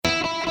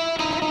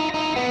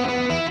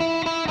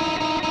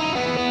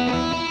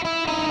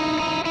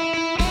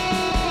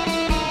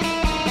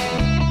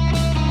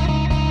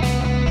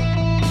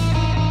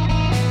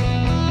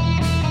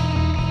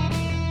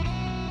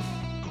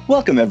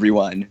Welcome,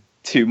 everyone,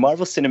 to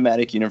Marvel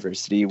Cinematic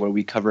University, where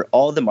we cover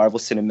all the Marvel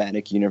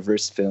Cinematic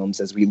Universe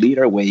films as we lead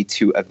our way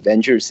to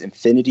Avengers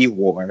Infinity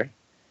War.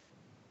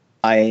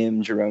 I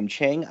am Jerome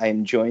Chang. I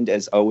am joined,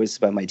 as always,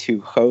 by my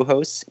two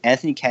co-hosts,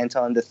 Anthony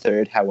Canton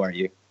III. How are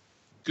you?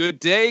 Good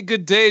day,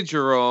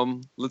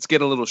 Jerome. Let's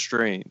get a little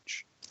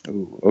strange.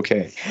 Ooh,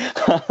 okay.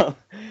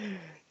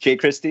 Jay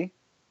Christie?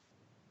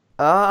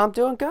 I'm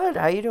doing good.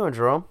 How you doing,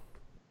 Jerome?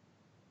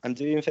 I'm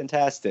doing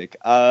fantastic.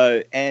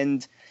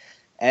 And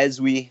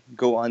as we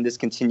go on this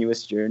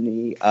continuous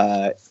journey,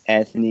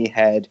 Anthony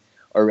had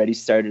already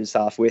started us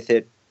off with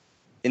it.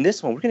 In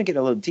this one, we're going to get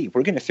a little deep.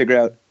 We're going to figure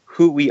out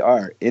who we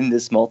are in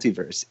this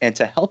multiverse. And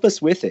to help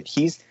us with it,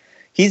 he's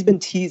been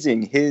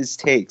teasing his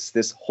takes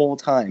this whole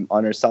time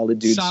on our Solid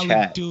Dudes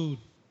chat. Dude.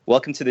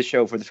 Welcome to the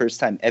show for the first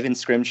time, Evan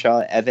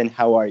Scrimshaw. Evan,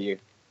 how are you?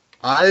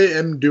 I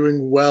am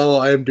doing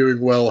well.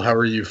 How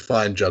are you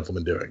fine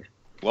gentlemen doing?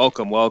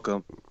 Welcome.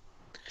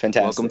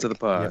 Fantastic. Welcome to the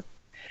pod. Yep.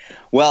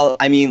 Well,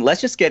 I mean,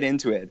 let's just get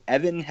into it.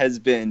 Evan has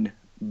been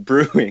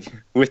brewing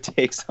with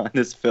takes on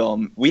this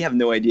film. We have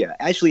no idea.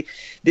 Actually,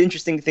 the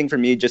interesting thing for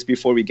me, just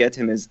before we get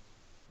to him, is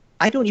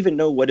I don't even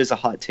know what is a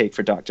hot take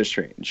for Doctor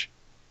Strange.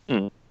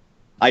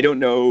 I don't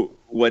know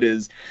what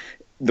is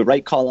the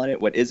right call on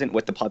it, what isn't,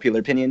 what the popular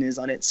opinion is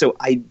on it. So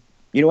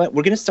you know what?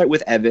 We're going to start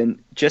with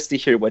Evan just to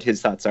hear what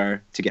his thoughts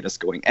are to get us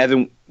going.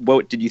 Evan,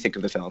 what did you think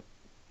of the film?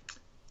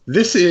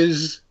 This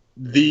is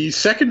the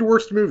second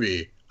worst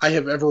movie I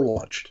have ever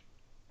watched.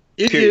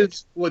 It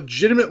is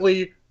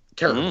legitimately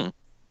terrible.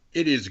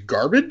 It is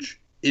garbage.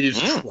 It is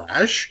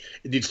trash.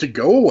 It needs to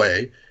go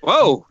away.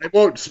 Whoa! I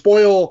won't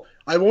spoil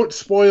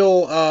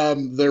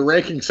the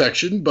ranking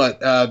section,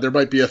 but there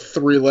might be a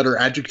 3-letter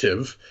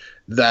adjective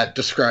that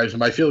describes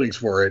my feelings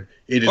for it.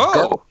 It is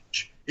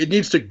garbage. It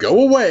needs to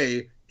go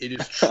away. It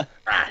is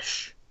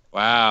trash.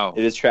 Wow.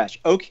 It is trash.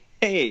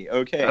 Okay.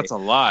 That's a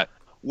lot.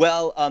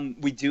 Well,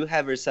 we do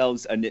have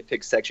ourselves a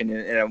nitpick section,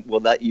 and we'll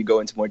let you go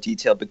into more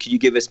detail, but could you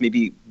give us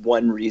maybe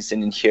one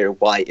reason in here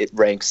why it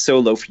ranks so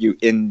low for you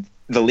in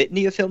the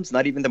litany of films,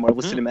 not even the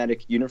Marvel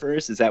Cinematic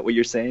Universe? Is that what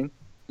you're saying?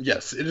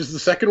 Yes, it is the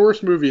second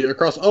worst movie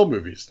across all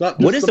movies.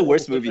 What is the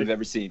worst movie you've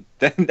ever seen?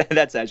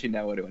 That's actually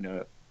now what I want to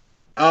know.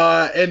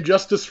 And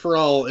Justice for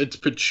All. It's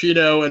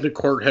Pacino and a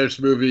courthouse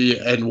movie,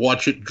 and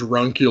watch it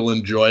drunk, you'll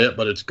enjoy it,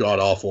 but it's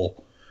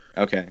god-awful.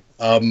 Okay.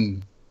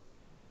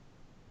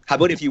 How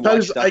about if you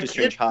watch Doctor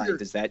Strange High?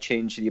 Does that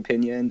change the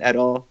opinion at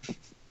all?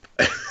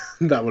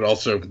 That would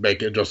also make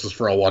Justice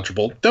for All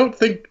watchable. Don't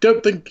think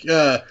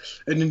an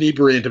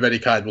inebriant of any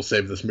kind will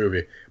save this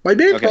movie. My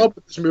main problem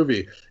with this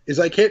movie is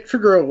I can't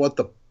figure out what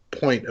the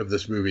point of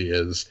this movie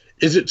is.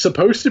 Is it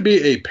supposed to be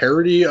a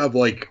parody of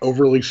like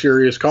overly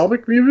serious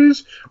comic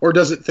movies, or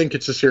does it think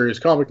it's a serious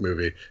comic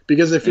movie?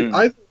 Because if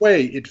either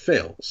way, it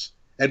fails.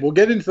 And we'll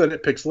get into the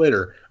nitpicks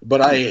later, but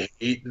I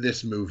hate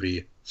this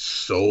movie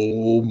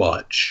so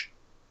much.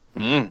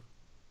 I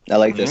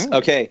like this.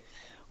 Okay,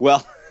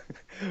 well,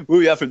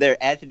 moving on from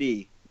there,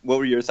 Anthony, what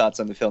were your thoughts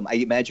on the film? I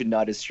imagine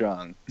not as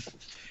strong.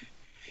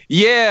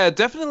 Yeah,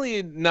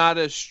 definitely not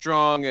as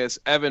strong as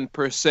Evan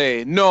per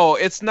se. No,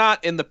 it's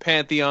not in the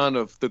pantheon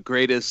of the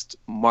greatest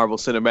Marvel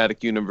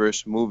Cinematic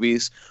Universe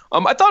movies.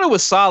 I thought it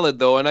was solid,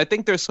 though, and I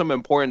think there's some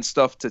important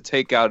stuff to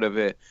take out of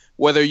it.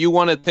 Whether you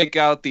want to take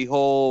out the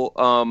whole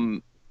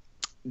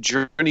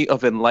journey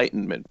of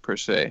enlightenment, per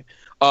se.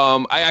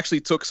 I actually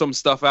took some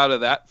stuff out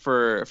of that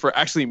for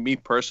actually me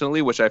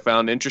personally, which I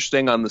found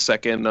interesting on the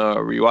second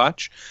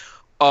rewatch.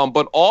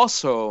 But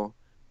also,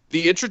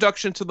 the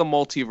introduction to the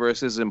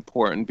multiverse is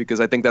important because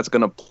I think that's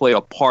going to play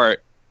a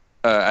part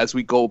as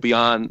we go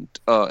beyond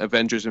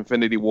Avengers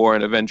Infinity War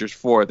and Avengers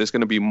 4. There's going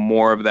to be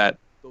more of that.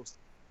 Those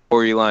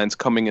storylines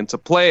coming into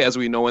play. As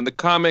we know in the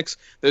comics,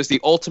 there's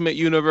the Ultimate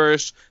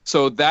Universe.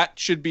 So that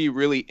should be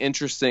really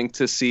interesting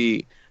to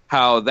see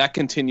how that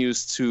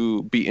continues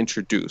to be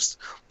introduced.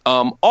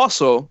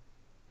 Also,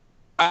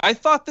 I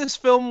thought this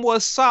film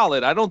was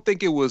solid. I don't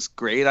think it was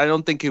great. I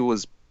don't think it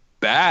was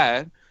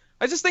bad.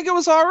 I just think it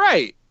was all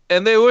right.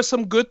 And there were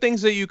some good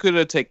things that you could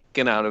have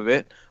taken out of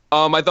it.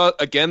 I thought,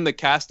 again, the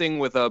casting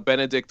with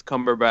Benedict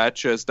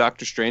Cumberbatch as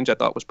Doctor Strange, I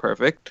thought was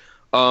perfect.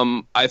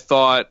 I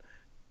thought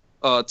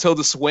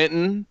Tilda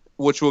Swinton,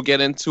 which we'll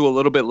get into a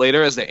little bit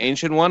later as the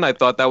Ancient One, I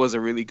thought that was a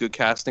really good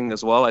casting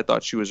as well. I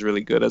thought she was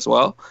really good as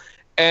well.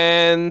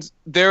 And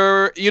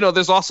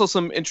there's also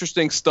some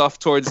interesting stuff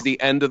towards the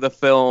end of the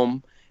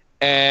film.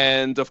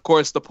 And, of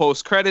course, the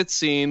post-credits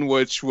scene,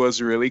 which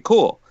was really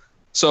cool.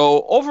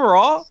 So,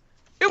 overall,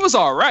 it was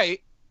all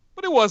right,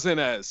 but it wasn't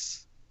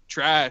as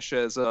trash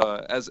as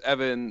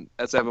Evan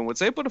would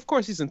say. But, of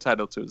course, he's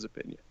entitled to his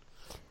opinion.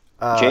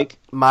 Jake?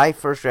 My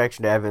first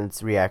reaction to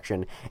Evan's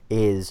reaction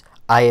is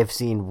I have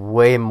seen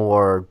way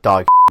more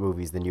dog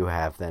movies than you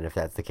have, then, if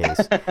that's the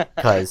case.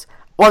 Because...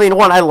 Well, I mean,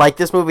 one, I like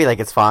this movie. Like,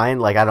 it's fine.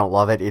 Like, I don't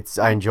love it.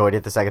 I enjoyed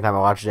it the second time I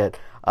watched it.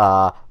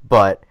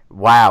 But,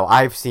 wow,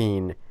 I've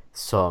seen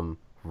some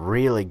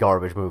really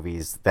garbage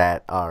movies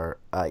that are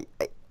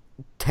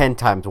 10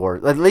 times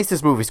worse. At least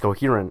this movie's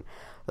coherent.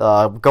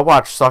 Go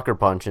watch Sucker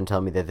Punch and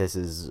tell me that this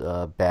is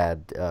a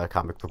bad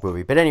comic book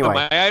movie. But anyway,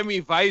 the Miami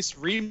Vice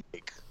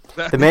remake.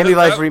 The Miami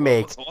Vice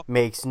remake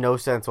makes no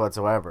sense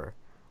whatsoever.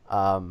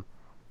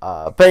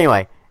 But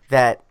anyway,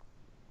 that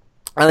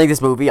I think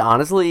this movie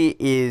honestly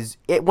is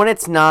it when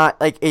it's not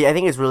like I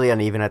think it's really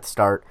uneven at the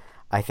start.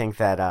 I think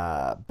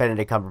that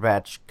Benedict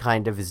Cumberbatch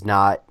kind of is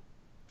not.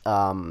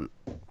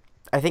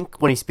 I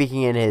think when he's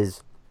speaking in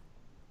his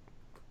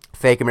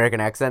fake American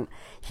accent,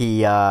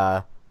 he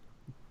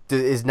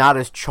is not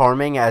as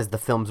charming as the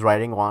film's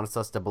writing wants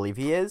us to believe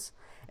he is.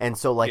 And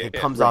so, like, it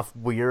comes off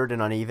weird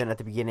and uneven at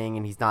the beginning,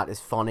 and he's not as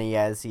funny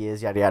as he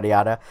is, yada, yada,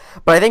 yada.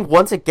 But I think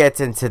once it gets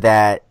into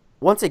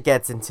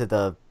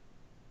the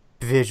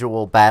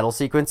visual battle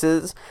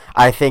sequences,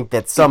 I think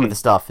that some of the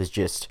stuff is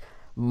just...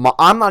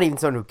 I'm not even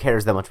someone who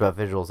cares that much about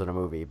visuals in a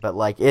movie, but,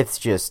 like,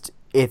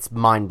 it's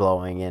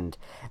mind-blowing, and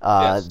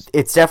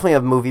it's definitely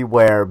a movie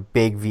where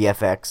big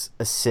VFX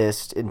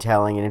assist in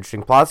telling an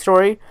interesting plot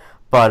story,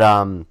 but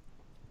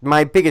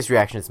my biggest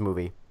reaction to this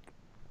movie,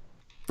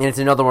 and it's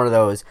another one of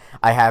those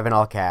I have in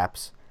all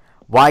caps.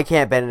 Why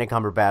can't Benedict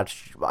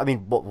Cumberbatch... I mean,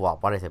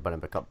 why did I say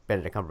Benedict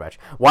Cumberbatch?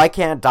 Why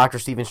can't Dr.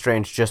 Stephen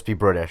Strange just be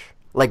British?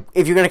 Like,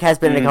 if you're going to cast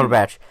Benedict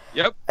Cumberbatch,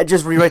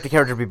 just rewrite the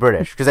character to be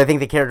British, because I think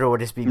the character would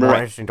just be more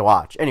interesting to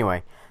watch.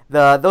 Anyway,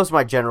 those are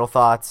my general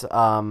thoughts.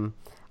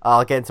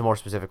 I'll get into more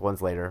specific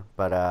ones later,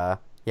 but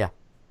yeah.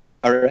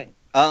 All right.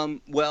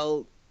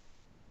 Well,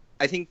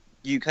 I think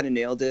you kind of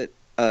nailed it,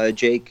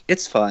 Jake.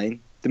 It's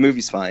fine. The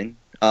movie's fine.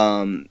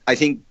 I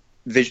think,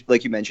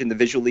 like you mentioned, the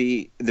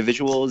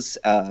visuals,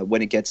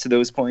 when it gets to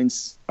those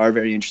points, are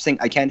very interesting.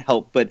 I can't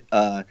help but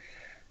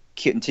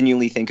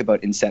continually think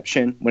about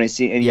Inception when I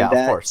see any of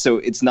that. Of course. So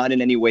it's not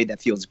in any way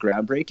that feels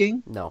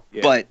groundbreaking. No.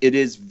 Yeah. But it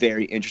is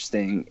very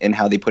interesting in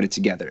how they put it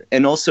together.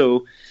 And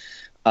also,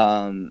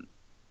 second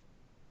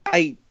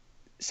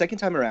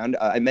time around,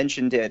 I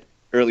mentioned it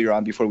earlier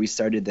on before we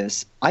started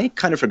this. I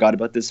kind of forgot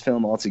about this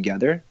film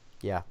altogether.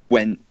 Yeah.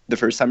 When the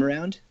first time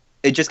around,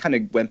 it just kind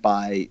of went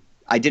by.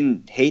 I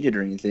didn't hate it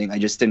or anything. I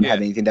just didn't have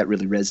anything that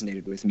really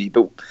resonated with me.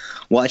 But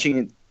watching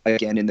it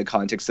again in the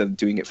context of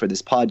doing it for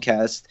this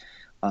podcast,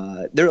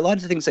 there are a lot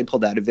of things I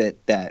pulled out of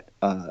it that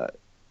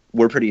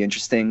were pretty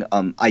interesting.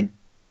 I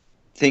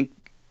think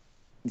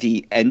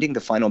the ending, the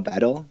final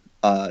battle,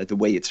 the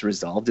way it's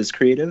resolved is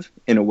creative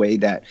in a way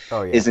that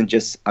isn't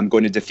just, I'm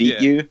going to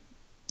defeat you.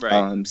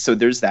 Right. So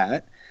there's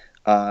that.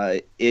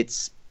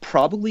 It's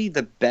probably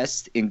the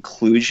best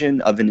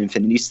inclusion of an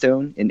Infinity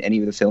Stone in any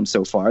of the films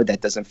so far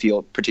that doesn't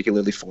feel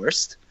particularly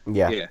forced.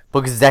 Yeah.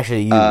 Because it's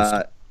actually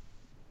used.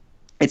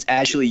 It's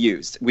actually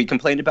used. We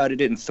complained about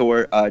it in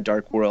Thor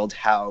Dark World,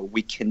 how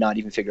we cannot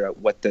even figure out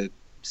what the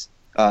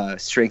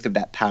strength of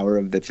that power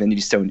of the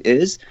Infinity Stone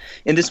is.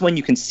 In this one,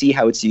 you can see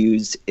how it's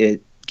used.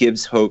 It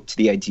gives hope to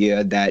the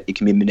idea that it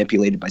can be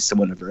manipulated by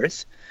someone of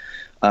Earth.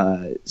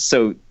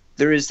 So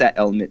there is that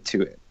element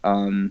to it.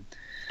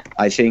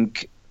 I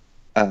think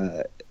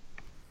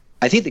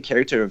the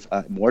character of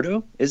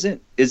Mordo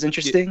is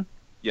interesting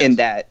in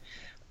that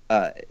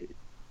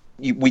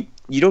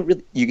you don't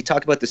really, you can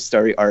talk about the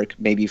story arc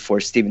maybe for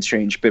Stephen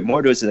Strange, but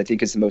Mordo's I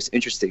think is the most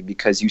interesting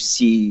because you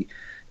see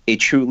a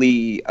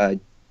truly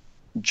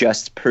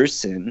just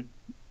person,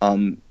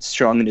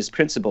 strong in his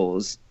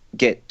principles,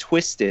 get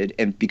twisted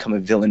and become a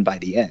villain by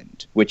the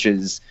end, which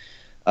is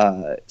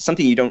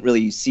something you don't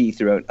really see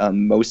throughout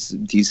most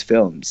of these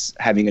films,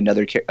 having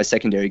a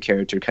secondary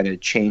character kind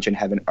of change and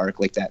have an arc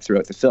like that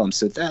throughout the film.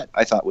 So that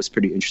I thought was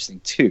pretty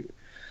interesting too.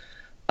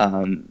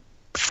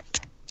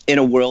 In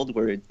a world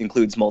where it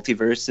includes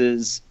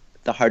multiverses,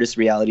 the hardest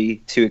reality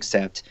to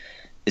accept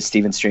is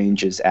Stephen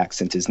Strange's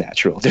accent is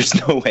natural. There's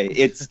no way.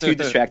 It's too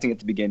distracting at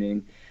the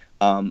beginning.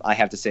 I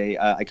have to say,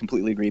 I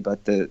completely agree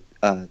about the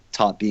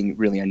top being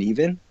really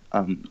uneven.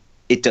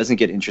 It doesn't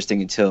get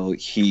interesting until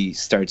he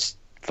starts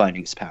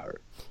finding his power.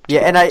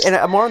 Yeah,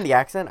 and more on the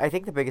accent, I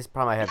think the biggest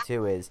problem I have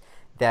too is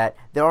that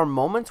there are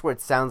moments where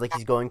it sounds like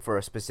he's going for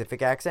a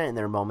specific accent, and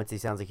there are moments he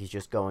sounds like he's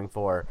just going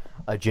for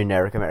a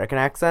generic American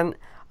accent.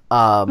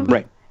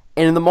 Right.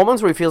 And in the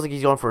moments where he feels like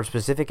he's going for a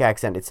specific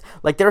accent, it's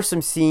like there are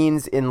some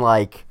scenes in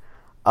like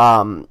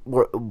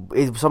where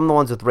some of the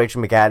ones with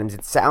Rachel McAdams,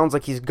 it sounds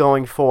like he's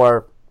going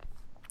for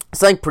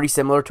something pretty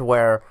similar to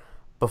where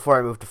before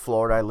I moved to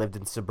Florida, I lived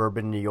in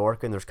suburban New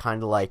York, and there's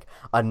kind of like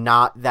a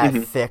not that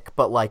thick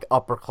but like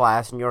upper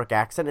class New York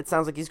accent. It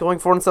sounds like he's going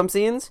for in some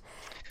scenes,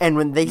 and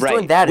when they're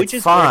doing that, which it's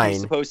is fine. Where he's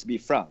supposed to be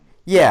from.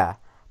 Yeah,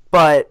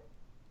 but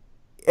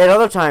at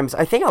other times,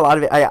 I think a lot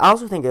of it. I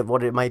also think of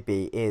what it might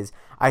be is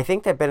I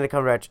think that Benedict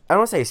Cumberbatch, I don't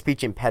want to say a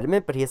speech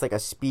impediment, but he has like a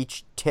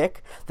speech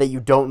tick that you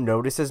don't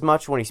notice as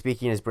much when he's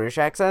speaking in his British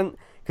accent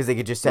because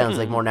it just sounds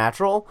like more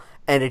natural,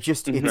 and it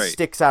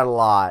sticks out a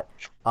lot.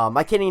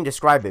 I can't even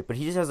describe it, but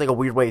he just has like a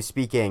weird way of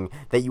speaking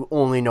that you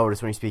only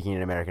notice when he's speaking in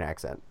an American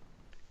accent.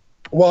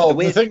 Well,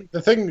 the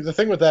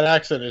thing with that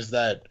accent is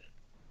that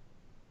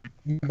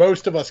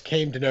most of us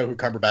came to know who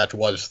Cumberbatch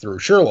was through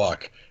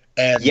Sherlock,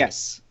 and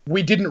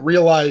we didn't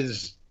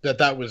realize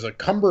that was a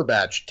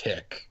Cumberbatch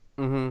tick.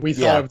 Mm-hmm. We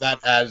thought of that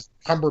as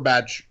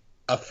Cumberbatch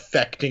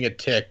affecting a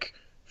tick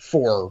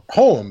for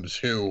Holmes,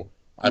 who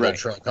I mean, Right.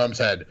 Sherlock Holmes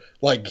had,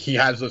 like, he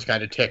has those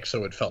kind of ticks,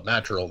 so it felt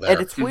natural there. And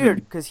it's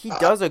weird because he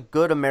does a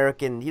good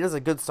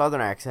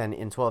Southern accent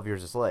in 12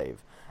 Years a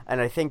Slave,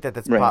 and I think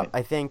that's Right.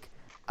 I think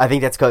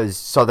that's because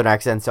Southern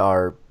accents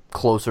are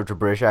closer to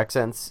British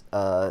accents,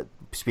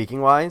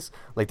 speaking wise.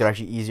 Like they're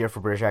actually easier for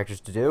British actors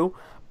to do.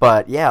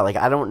 But yeah, like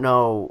I don't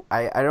know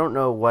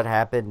what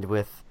happened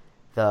with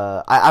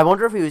the. I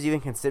wonder if he was even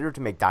considered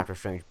to make Doctor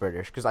Strange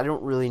British because I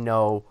don't really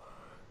know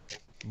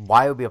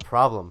why it would be a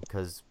problem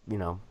because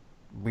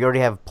we already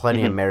have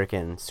plenty of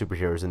American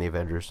superheroes in the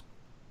Avengers.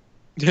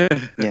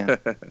 Yeah.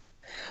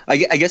 I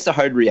guess the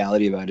hard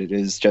reality about it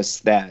is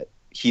just that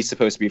he's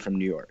supposed to be from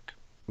New York.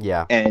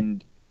 Yeah.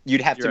 And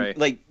you'd have to, Right.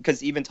 like,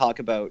 because even talk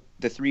about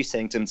the three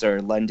sanctums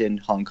are London,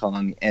 Hong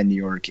Kong, and New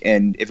York.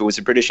 And if it was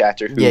a British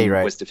actor who Yeah, you're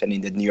right. was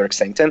defending the New York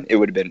sanctum, it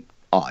would have been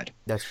odd.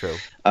 That's true.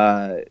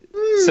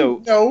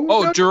 So, No.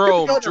 Oh, no,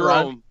 Jerome.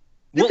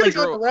 you could have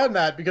Like, gone around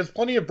that because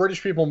plenty of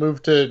British people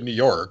moved to New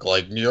York.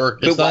 Like, New York,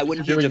 but it's why not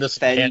wouldn't you're he doing this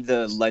in defend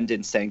the Kansas.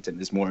 London sanctum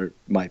is more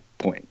my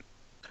point.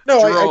 No,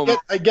 Jerome.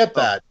 I get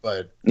that,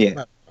 but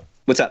Yeah.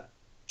 What's up?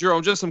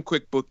 Jerome, just some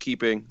quick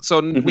bookkeeping. So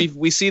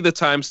we see the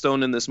time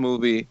stone in this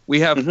movie. We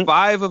have Mhm.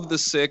 5 of the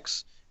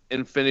 6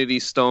 Infinity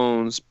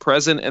Stones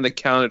present and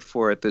accounted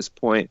for at this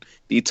point.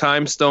 The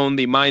Time Stone,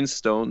 the Mind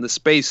Stone, the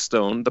Space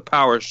Stone, the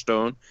Power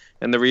Stone,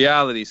 and the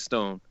Reality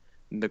Stone.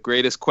 And the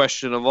greatest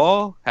question of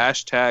all,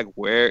 hashtag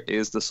where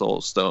is the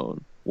Soul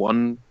Stone?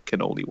 One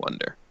can only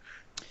wonder.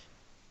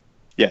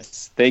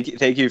 Yes,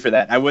 thank you for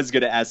that. I was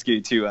going to ask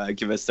you to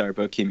give us our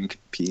bookkeeping,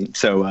 Pete.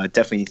 So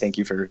definitely thank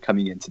you for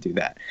coming in to do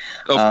that.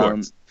 Of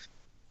course.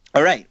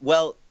 All right.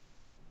 Well,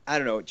 I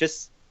don't know.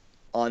 Just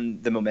on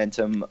the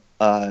momentum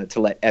to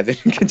let Evan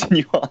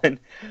continue on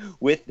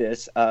with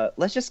this,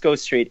 let's just go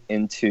straight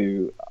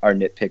into our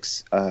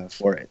nitpicks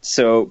for it.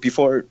 So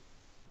before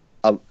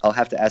I'll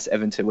have to ask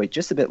Evan to wait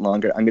just a bit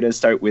longer. I'm going to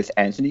start with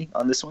Anthony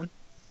on this one.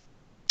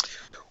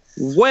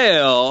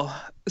 Well,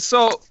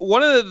 so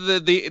one of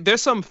the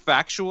there's some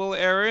factual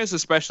errors,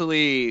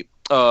 especially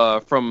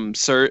from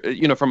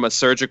from a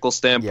surgical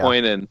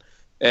standpoint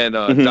and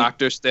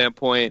doctor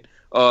standpoint.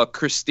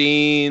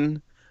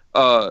 Christine,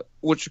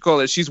 what you call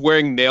it? She's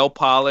wearing nail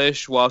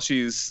polish while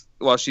she's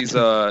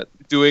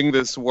doing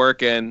this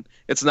work, and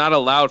it's not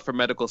allowed for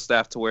medical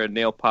staff to wear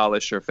nail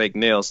polish or fake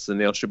nails. The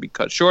nails should be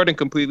cut short and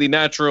completely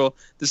natural.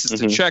 This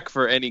is to check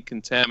for any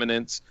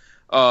contaminants.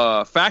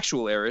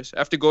 Factual errors.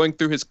 After going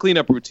through his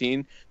cleanup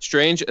routine,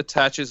 Strange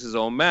attaches his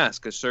own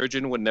mask. A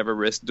surgeon would never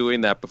risk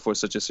doing that before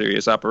such a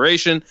serious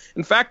operation.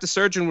 In fact, the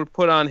surgeon would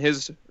put on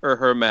his or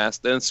her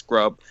mask, then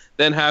scrub,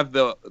 then have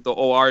the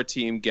OR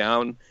team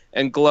gown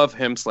and glove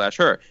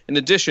him/her. In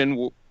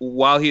addition,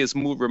 while he is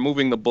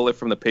removing the bullet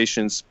from the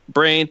patient's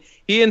brain,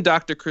 he and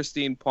Dr.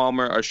 Christine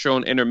Palmer are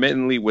shown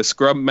intermittently with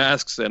scrub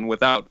masks and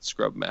without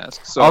scrub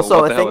masks. So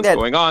Also, what the I hell think is that-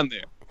 going on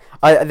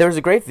there? There was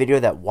a great video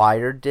that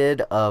Wired did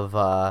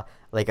of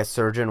like a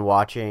surgeon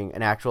watching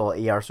an actual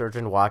ER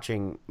surgeon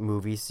watching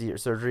movie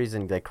surgeries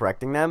and like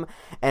correcting them,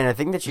 and a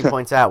thing that she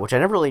points out, which I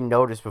never really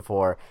noticed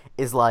before,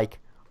 is like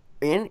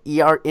in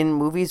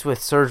movies with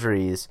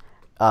surgeries,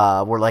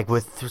 where like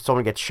with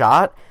someone gets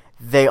shot,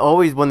 they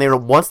always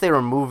once they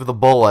remove the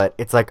bullet,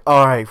 it's like,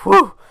 all right,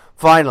 whew,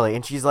 finally,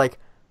 and she's like,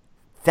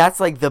 that's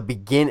like the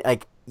begin,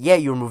 like. Yeah,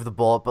 you remove the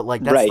bullet, but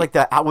like that's Right.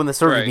 like when the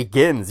surgery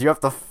begins. You have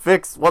to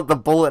fix what the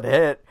bullet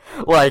hit.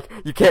 Like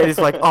you can't just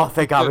like, oh,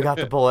 thank God we got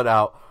the bullet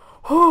out.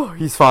 Whew,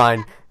 he's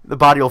fine. The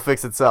body will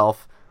fix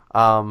itself.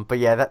 But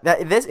yeah,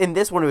 in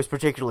this one it was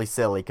particularly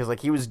silly because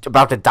like he was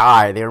about to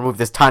die. They removed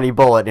this tiny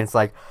bullet, and it's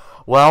like,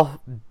 well,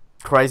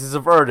 crisis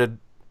averted.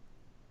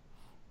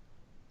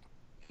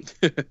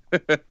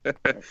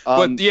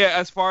 But yeah,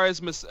 as far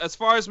as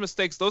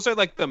mistakes, those are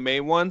like the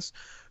main ones.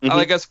 Mhm.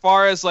 Like as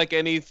far as like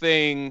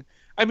anything,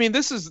 I mean,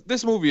 this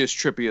movie is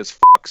trippy as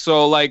fuck.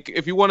 So like,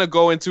 if you want to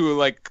go into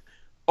like,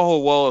 oh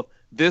well,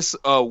 this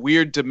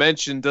weird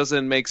dimension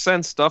doesn't make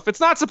sense stuff, it's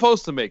not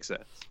supposed to make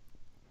sense.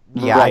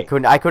 Yeah, Right.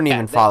 I couldn't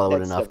even follow it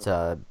that's enough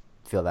to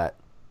feel that.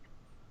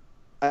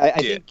 I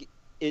think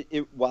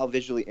it while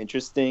visually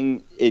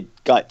interesting, it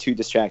got too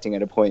distracting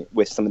at a point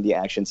with some of the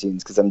action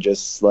scenes because I'm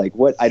just like,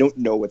 what? I don't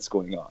know what's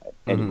going on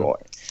anymore.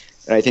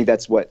 And I think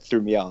that's what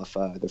threw me off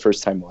the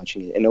first time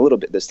watching it, and a little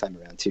bit this time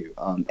around too.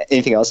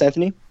 Anything else,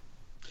 Anthony?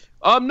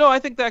 No, I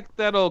think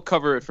that'll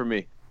cover it for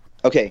me.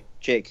 Okay,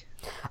 Jake.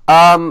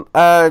 What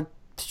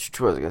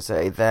was I gonna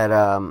say? That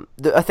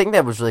a thing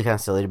that was really kind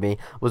of silly to me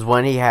was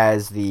when he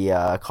has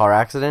the car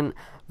accident.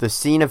 The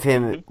scene of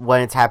him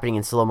when it's happening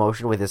in slow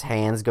motion with his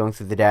hands going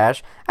through the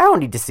dash. I don't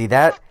need to see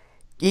that.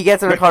 He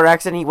gets in a car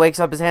accident. He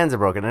wakes up. His hands are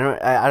broken.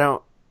 I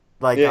don't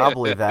like. Yeah. I'll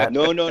believe that.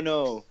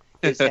 No.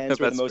 His hands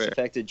were the That's most fair.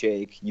 affected,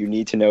 Jake. You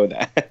need to know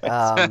that.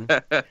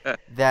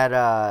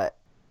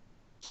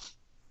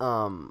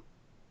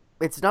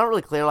 It's not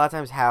really clear a lot of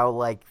times how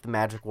like the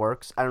magic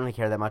works. I don't really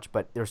care that much,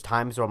 but there's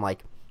times where I'm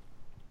like,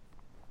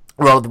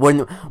 Well,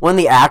 when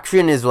the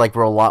action is like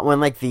when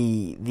like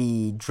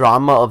the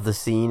drama of the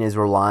scene is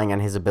relying on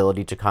his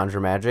ability to conjure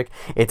magic,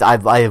 I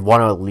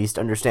want to at least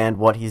understand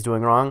what he's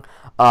doing wrong.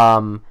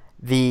 Something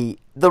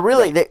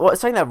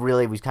that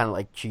really was kind of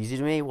like cheesy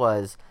to me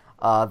was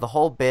the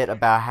whole bit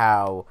about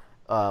how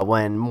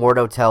when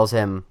Mordo tells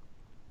him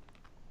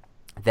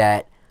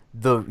that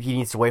he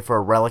needs to wait for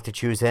a relic to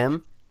choose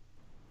him.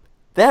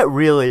 That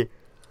really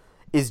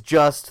is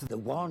just the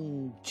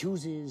wand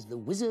chooses the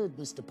wizard,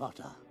 Mr.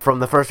 Potter. From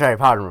the first Harry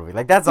Potter movie.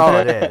 Like, that's all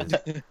it is.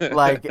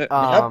 Like,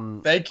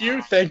 Yep. Thank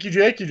you,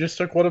 Jake. You just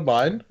took one of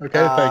mine.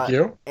 Okay, thank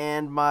you.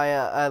 And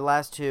my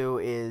last two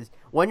is,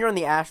 when you're in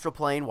the astral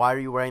plane, why are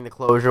you wearing the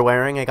clothes you're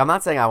wearing? Like, I'm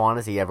not saying I want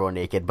to see everyone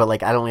naked, but,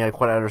 like, I don't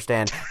quite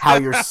understand how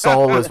your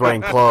soul is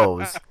wearing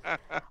clothes.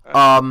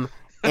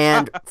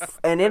 And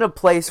in a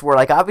place where,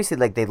 like, obviously,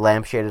 like, they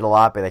lampshaded a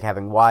lot by, like,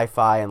 having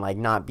Wi-Fi and, like,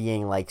 not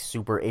being, like,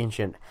 super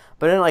ancient.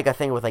 But in, like, a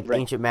thing with, like,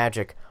 ancient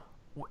magic,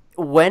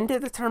 when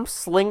did the term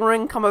sling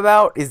ring come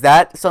about? Is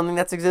that something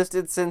that's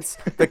existed since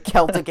the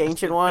Celtic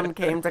ancient one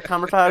came to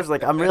Camertage?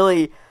 Like, I'm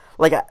really,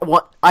 like,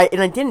 I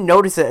didn't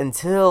notice it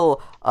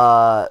until,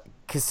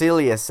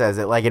 Caecilius says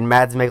it, like, in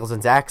Mads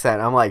Mikkelsen's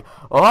accent. I'm like,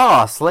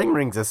 oh, sling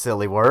ring's a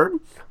silly word.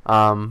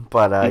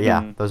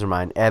 Yeah, those are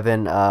mine.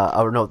 Evan,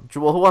 no, who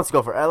wants to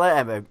go for? Let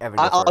Evan go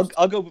first.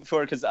 I'll go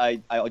before because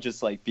I'll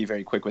just like be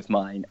very quick with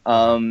mine.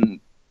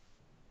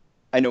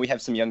 I know we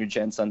have some younger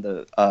gents on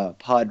the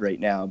pod right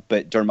now,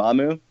 but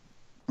Dormammu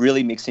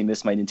really makes me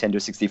miss my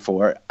Nintendo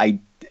 64.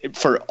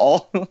 For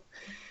all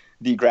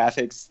the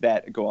graphics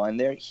that go on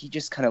there, he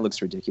just kind of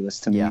looks ridiculous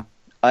to me. Yeah.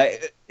 I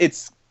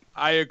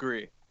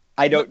agree.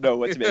 I don't know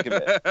what to make of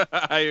it.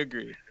 I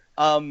agree.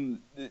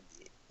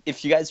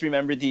 If you guys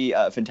remember the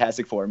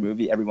Fantastic Four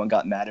movie, everyone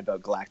got mad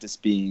about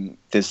Galactus being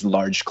this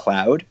large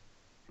cloud.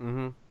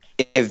 Mm-hmm.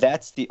 If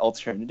that's the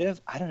alternative,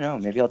 I don't know.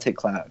 Maybe I'll take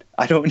Cloud.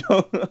 I don't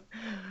know.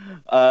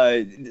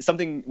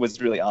 Something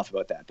was really off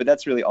about that. But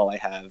that's really all I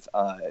have.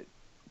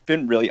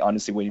 Been really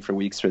honestly waiting for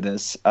weeks for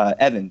this.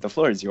 Evan, the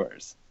floor is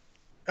yours.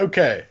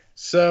 Okay,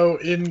 so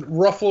in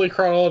roughly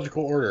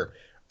chronological order.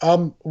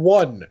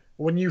 One,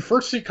 when you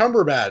first see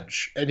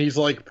Cumberbatch and he's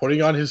like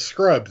putting on his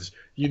scrubs,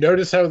 you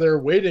notice how they're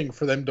waiting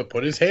for them to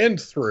put his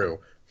hands through.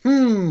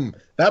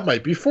 That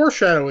might be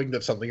foreshadowing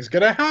that something's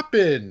gonna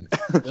happen.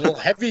 A little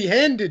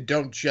heavy-handed,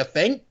 don't you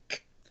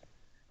think?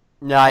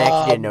 No, I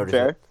actually didn't notice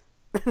it.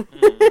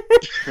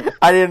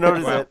 I didn't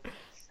notice it.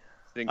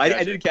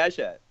 I didn't catch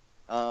that.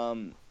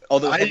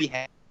 Although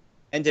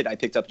heavy-handed, I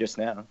picked up just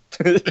now.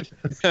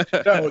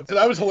 No,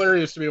 that was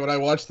hilarious to me when I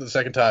watched it the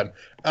second time.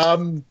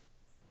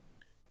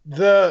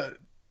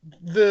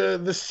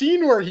 The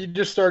scene where he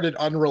just started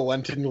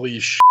unrelentingly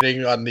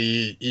shitting on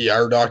the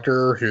ER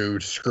doctor who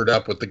screwed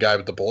up with the guy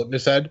with the bullet in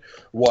his head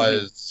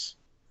was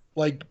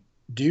like,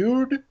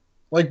 dude,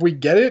 like, we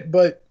get it,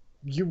 but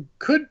you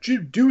could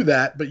do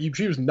that, but you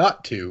choose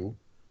not to.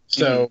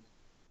 So,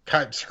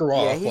 kind of screw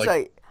off. Yeah, he's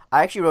like,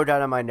 I actually wrote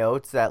down in my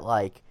notes that,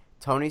 like,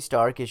 Tony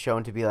Stark is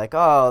shown to be like,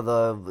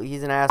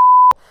 he's an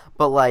asshole,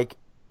 but, like,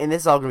 and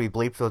this is all going to be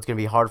bleeped, so it's going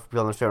to be hard for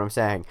people to understand what I'm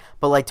saying.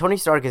 But, like, Tony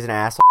Stark is an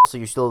asshole, so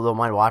you still don't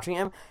mind watching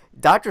him.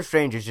 Doctor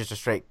Strange is just a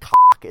straight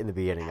cock in the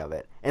beginning of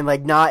it. And,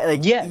 like, not,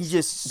 like, he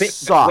just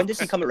sucks. When does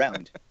he come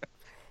around?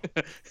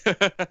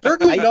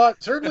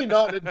 Certainly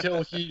not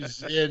until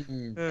he's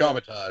in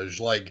Comitage.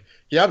 Like,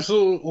 he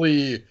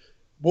absolutely...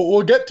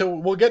 We'll get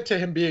to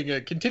him being a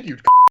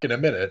continued cock in a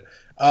minute.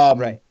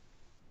 Right.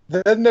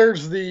 Then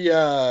there's the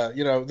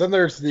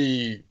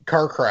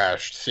car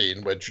crash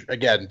scene, which,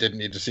 again, didn't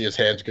need to see his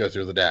hands go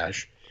through the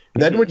dash.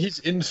 Then when he's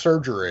in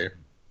surgery,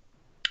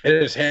 and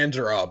his hands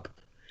are up,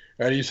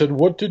 and he said,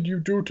 "What did you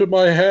do to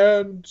my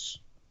hands?"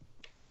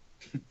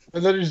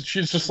 And then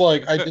she's just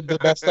like, "I did the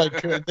best I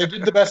could." They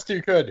did the best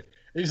you could.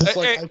 He's just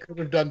like, "I could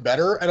have done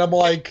better." And I'm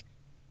like,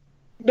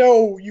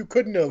 "No, you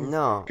couldn't have.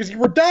 No. Because you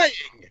were dying."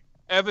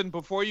 Evan,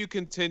 before you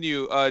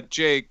continue,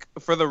 Jake,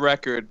 for the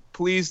record,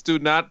 please do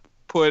not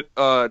put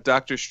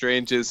Doctor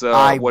Strange's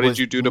 "What did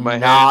you do to my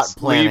hands?"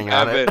 Planning Leave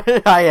on Evan.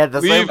 it. I had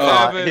the same Leave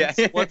thought.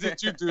 Evan. What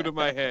did you do to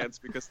my hands?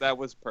 Because that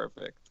was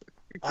perfect.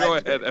 Go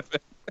ahead, Evan.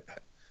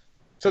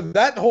 So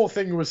that whole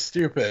thing was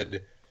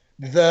stupid.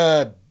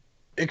 The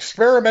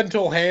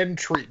experimental hand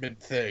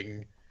treatment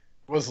thing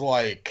was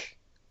like...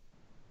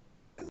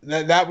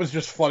 That was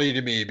just funny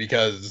to me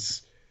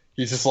because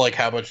he's just like,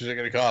 how much is it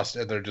going to cost?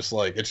 And they're just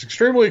like, it's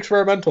extremely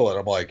experimental. And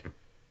I'm like,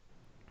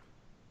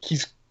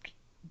 he's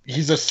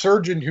a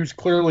surgeon who's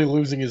clearly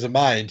losing his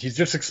mind. He's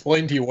just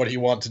explained to you what he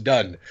wants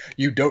done.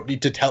 You don't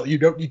need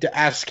to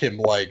ask him,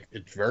 like,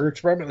 it's very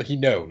experimental. He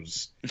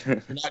knows.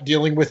 You're not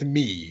dealing with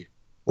me.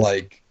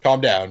 Like,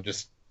 calm down.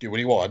 Just do what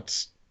he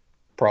wants.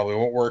 Probably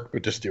won't work,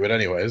 but just do it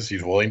anyways.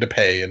 He's willing to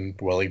pay and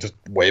willing to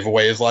waive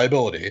away his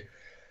liability.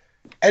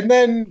 And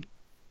then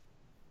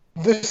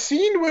the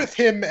scene with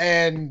him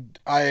and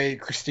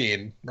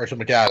Christine, Rachel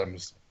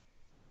McAdams,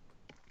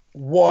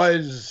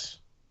 was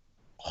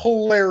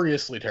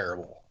hilariously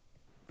terrible.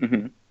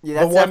 Mm-hmm. Yeah,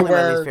 that's the one definitely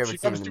my least where favorite she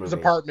scene comes in the to his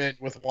movie.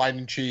 apartment with wine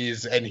and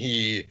cheese, and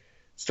he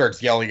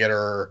starts yelling at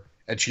her,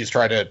 and she's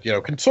trying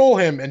to, console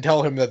him and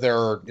tell him that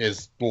there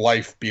is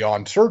life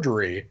beyond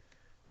surgery.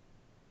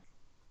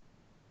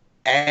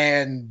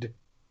 And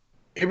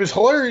it was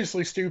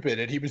hilariously stupid,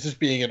 and he was just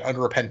being an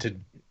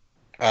unrepentant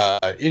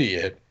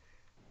idiot.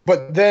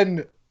 But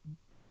then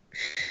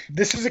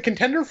this is a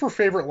contender for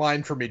favorite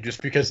line for me,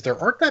 just because there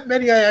aren't that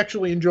many I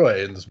actually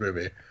enjoy in this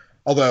movie.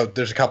 Although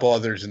there's a couple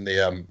others in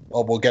the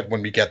we'll get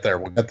when we get there.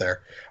 We'll get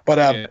there.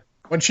 But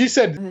when she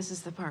said, "This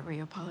is the part where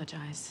you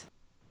apologize,"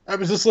 I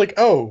was just like,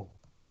 "Oh,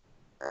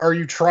 are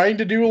you trying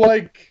to do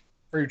like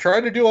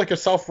a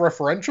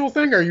self-referential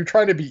thing? Are you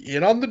trying to be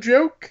in on the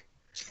joke,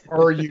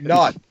 or are you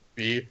not?"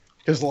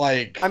 Because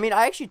I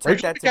actually took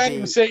that to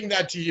be saying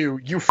that to you.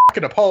 You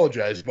fucking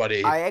apologize,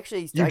 buddy. I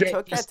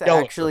took that to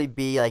actually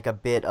be like a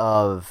bit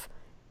of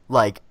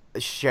like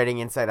shedding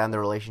insight on the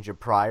relationship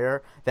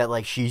prior, that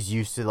like she's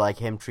used to like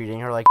him treating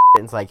her like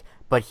shit, and it's like,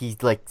 but he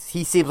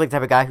seems like the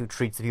type of guy who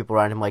treats the people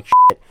around him like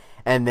shit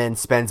and then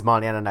spends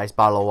money on a nice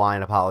bottle of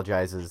wine,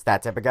 apologizes,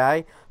 that type of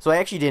guy. So I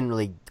actually didn't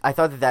really, I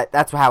thought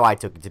that's how I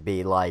took it to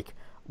be, like,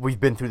 we've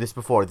been through this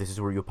before, this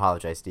is where you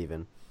apologize,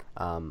 Steven.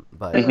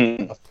 But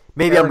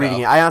maybe I'm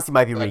reading it. I honestly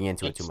might be reading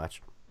into it too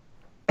much.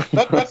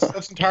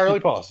 That's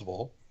entirely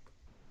possible.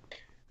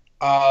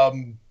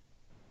 I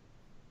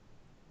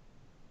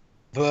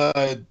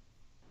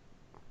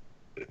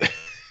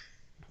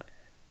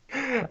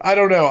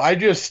don't know.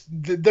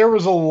 There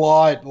was a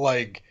lot,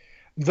 like,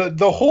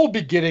 the whole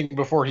beginning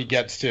before he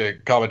gets to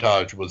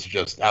Comitage was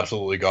just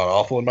absolutely god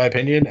awful in my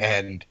opinion,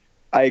 and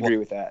I agree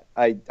with that.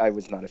 I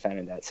was not a fan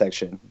of that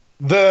section.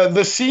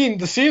 The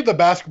scene at the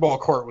basketball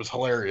court was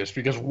hilarious,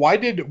 because why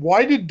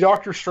did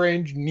Doctor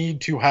Strange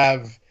need to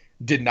have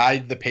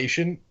denied the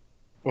patient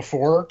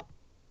before?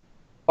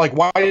 Like,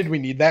 why did we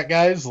need that,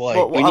 guys?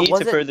 Like, we need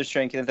to further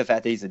strengthen the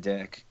fact that he's a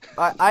dick.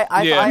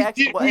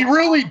 We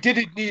really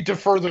didn't need to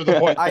further the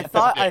point. I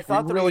thought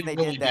the reason they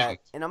did that,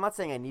 and I'm not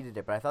saying I needed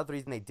it, but I thought the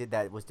reason they did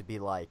that was to be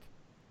like,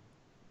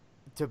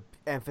 to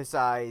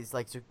emphasize,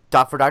 like,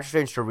 for Doctor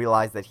Strange to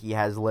realize that he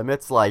has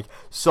limits. Like,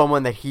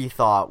 someone that he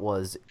thought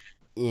was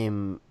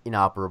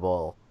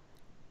inoperable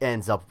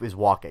is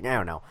walking. I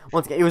don't know.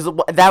 Once again,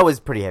 that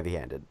was pretty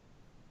heavy-handed.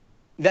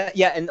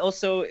 And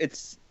also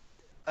it's,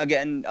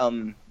 again,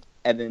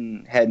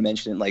 Evan had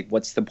mentioned, like,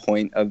 what's the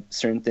point of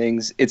certain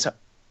things?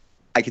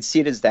 I could see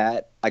it as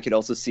that. I could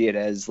also see it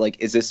as, like,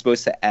 is this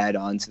supposed to add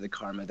on to the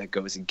karma that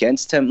goes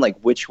against him? Like,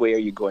 which way are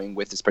you going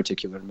with this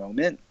particular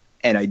moment?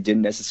 And I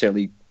didn't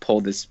necessarily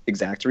pull this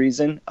exact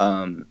reason.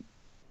 But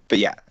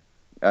yeah,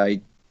 I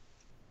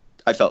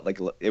felt like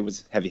it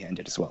was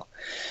heavy-handed as well.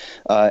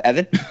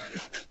 Evan?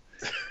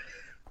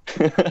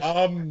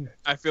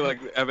 I feel like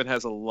Evan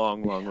has a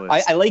long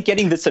list. I like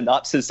getting the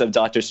synopsis of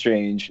Doctor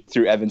Strange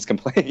through Evan's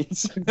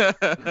complaints.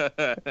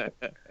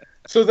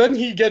 So then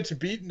he gets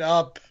beaten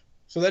up.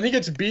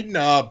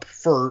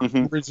 For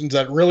reasons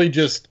that really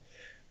just,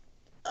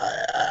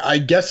 I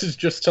guess, is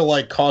just to,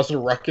 like, cause a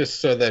ruckus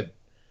so that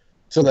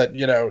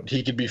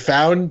he could be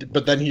found.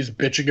 But then he's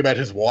bitching about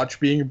his watch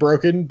being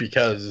broken,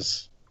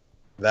 because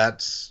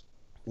that's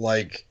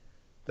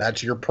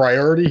your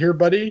priority here,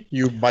 buddy.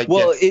 You might.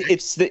 Well,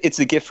 it's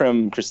the gift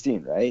from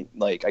Christine, right?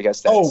 Like, I guess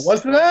that's. Oh,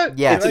 wasn't that?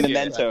 Yeah, it's a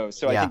memento.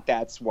 So I think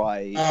that's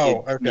why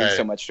it means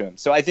so much to him.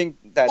 So I think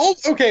that's. Oh,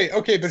 okay,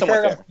 but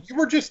fair enough. You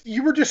were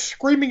just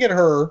screaming at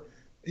her,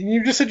 and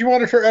you just said you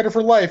wanted her out of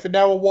her life, and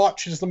now a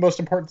watch is the most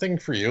important thing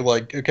for you.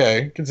 Like,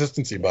 okay,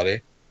 consistency, buddy.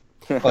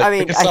 Like, I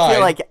mean,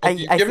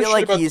 I feel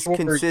like he's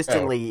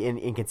consistently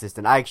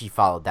inconsistent. I actually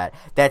followed that.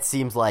 That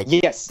seems like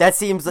that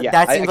seems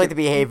like the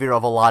behavior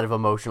of a lot of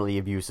emotionally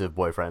abusive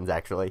boyfriends,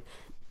 actually.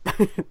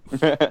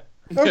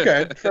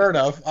 Okay, fair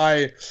enough.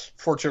 I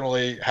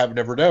fortunately have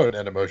never known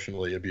an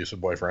emotionally abusive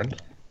boyfriend,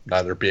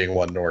 neither being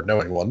one nor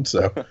knowing one,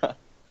 so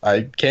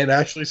I can't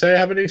actually say I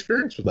have any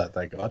experience with that.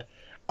 Thank God.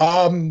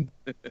 I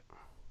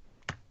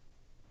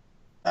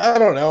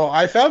don't know.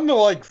 I found the,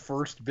 like,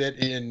 first bit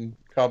in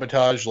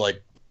Comitage,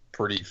 like,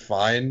 pretty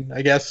fine,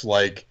 I guess.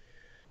 Like,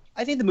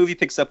 I think the movie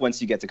picks up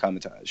once you get to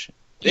Comitage.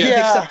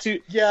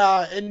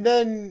 And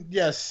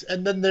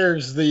then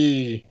there's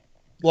the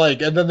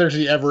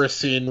Everest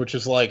scene, which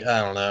is like,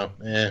 I don't know,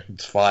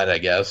 it's fine, I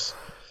guess.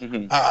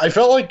 Mm-hmm. I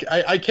felt like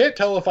I can't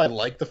tell if I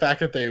like the fact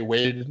that they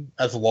waited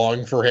as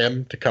long for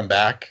him to come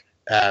back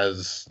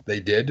as they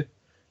did,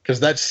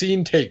 because that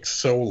scene takes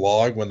so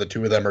long when the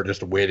two of them are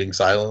just waiting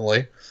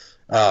silently.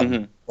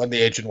 When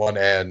the Ancient One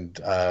and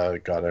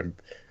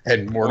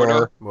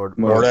Mordo.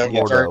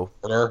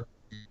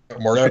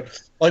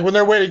 Like, when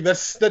they're waiting,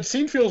 that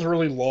scene feels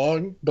really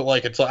long, but,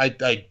 like, it's, I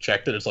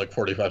checked it, it's like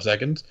 45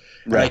 seconds.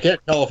 Right. And I can't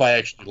tell if I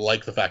actually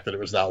like the fact that it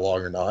was that long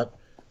or not.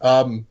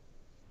 I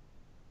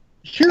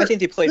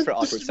think they played for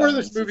awkward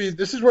silence.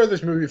 This is where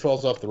this movie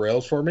falls off the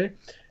rails for me.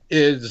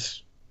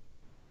 Is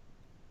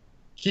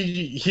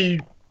he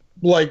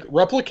like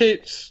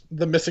replicates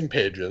the missing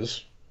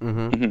pages.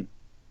 Mm-hmm.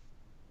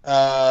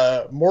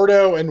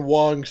 Mordo and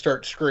Wong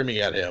start screaming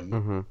at him.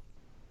 Mm-hmm.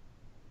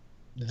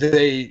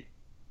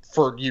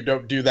 You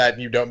don't do that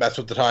and you don't mess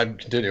with the time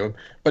continuum.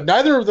 But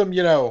neither of them,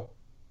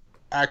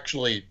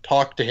 actually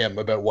talk to him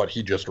about what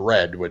he just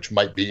read, which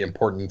might be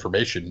important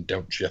information,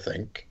 don't you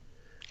think?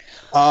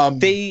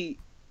 They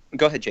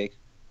go ahead, Jake.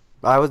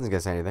 I wasn't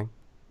gonna say anything.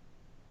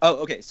 Oh,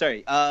 okay.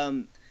 Sorry.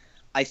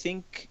 I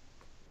think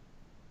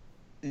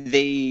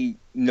they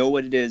know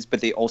what it is,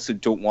 but they also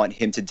don't want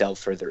him to delve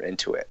further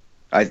into it.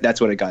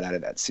 That's what I got out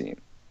of that scene.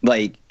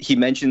 Like, he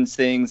mentions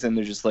things, and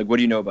they're just like, "What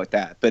do you know about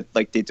that?" But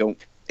like, they don't.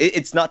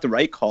 It's not the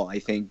right call, I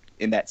think,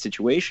 in that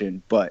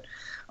situation. But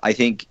I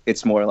think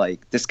it's more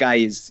like this guy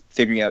is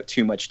figuring out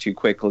too much too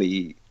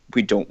quickly.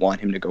 We don't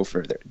want him to go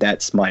further.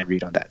 That's my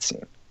read on that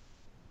scene.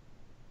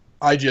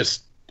 I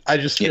just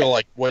feel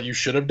like what you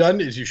should have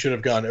done is you should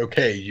have gone,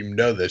 okay, you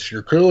know this.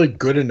 You're clearly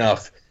good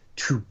enough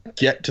to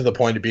get to the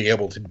point of being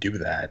able to do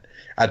that.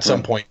 At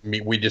some point,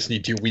 we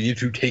need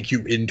to take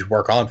you into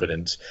our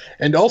confidence.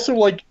 And also,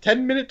 like,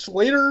 10 minutes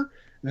later,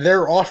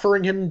 they're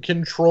offering him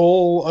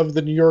control of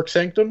the New York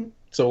Sanctum.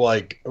 So,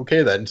 like,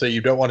 okay then, so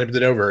you don't want him to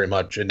know very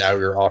much, and now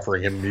you're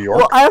offering him New York.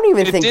 Well, I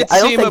don't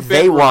think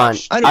they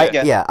want.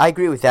 I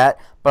agree with that,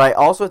 but I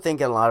also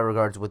think in a lot of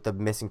regards with the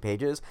missing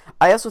pages,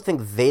 I also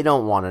think they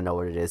don't want to know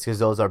what it is because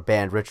those are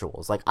banned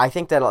rituals. Like, I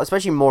think that,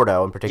 especially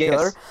Mordo in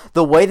particular,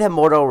 the way that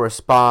Mordo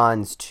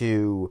responds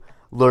to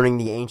learning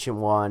the Ancient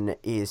One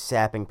is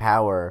sapping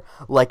power,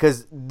 like,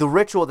 because the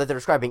ritual that they're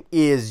describing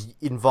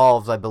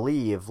involves, I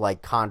believe,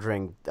 like,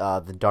 conjuring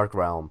the Dark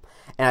Realm.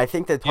 And I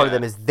think that part of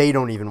them is they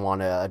don't even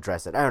want to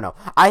address it. I don't know.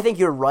 I think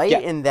you're right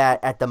in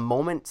that at the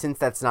moment, since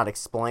that's not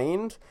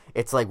explained,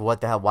 it's like, what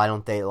the hell, why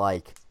don't they,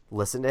 like,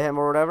 listen to him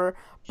or whatever?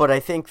 But I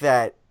think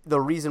that the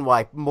reason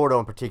why Mordo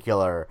in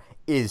particular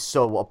is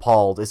so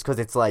appalled is because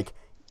it's like,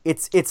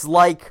 it's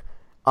like,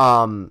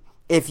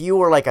 if you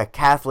were like a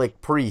Catholic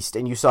priest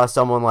and you saw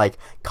someone like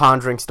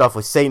conjuring stuff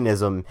with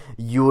Satanism,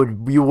 you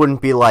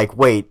wouldn't be like,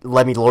 wait,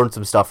 let me learn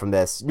some stuff from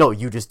this. No,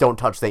 you just don't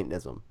touch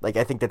Satanism. Like,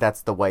 I think that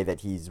that's the way that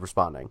he's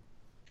responding.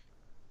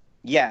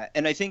 Yeah,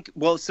 and I think,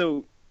 well,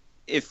 so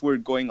if we're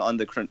going on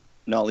the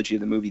chronology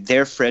of the movie,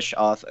 they're fresh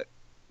off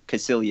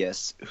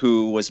Caecilius,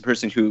 who was a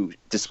person who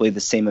displayed the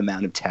same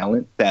amount of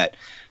talent that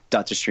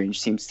Doctor Strange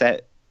seems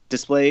to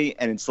display,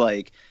 and it's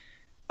like,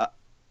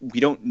 we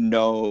don't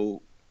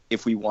know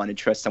if we want to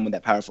trust someone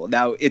that powerful.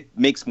 Now, it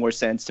makes more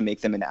sense to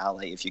make them an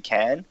ally if you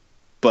can,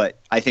 but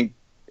I think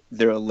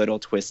they're a little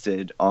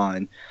twisted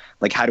on,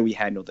 like, how do we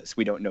handle this?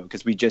 We don't know,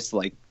 because we just,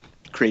 like,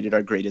 created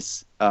our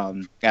greatest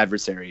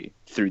adversary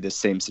through this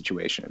same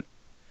situation.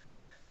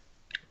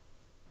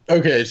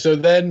 Okay, so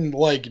then,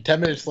 like, 10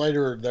 minutes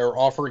later, they're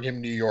offering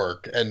him New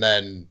York, and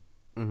then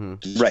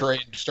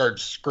Strange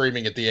starts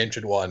screaming at the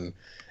Ancient One,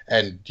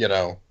 and, you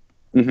know,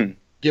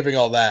 giving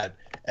all that.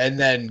 And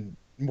then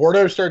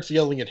Mordo starts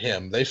yelling at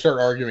him. They start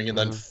arguing, and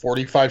then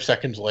 45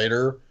 seconds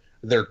later,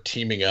 they're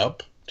teaming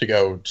up to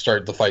go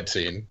start the fight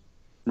scene.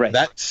 Right.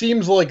 That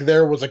seems like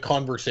there was a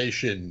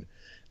conversation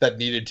that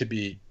needed to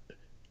be,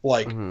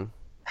 like,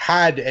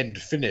 had and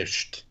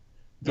finished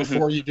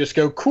before you just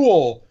go,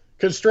 cool.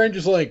 Because Strange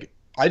is like,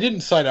 I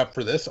didn't sign up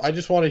for this. I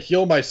just want to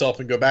heal myself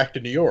and go back to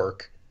New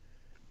York.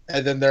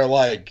 And then they're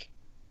like,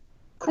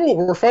 cool,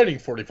 we're fighting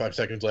 45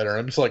 seconds later. And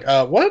I'm just like,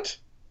 what?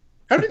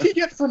 How did he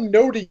get from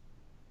no to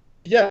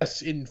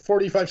yes in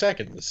 45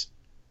 seconds?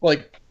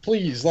 Like,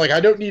 please, like, I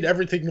don't need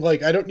everything,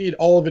 like, I don't need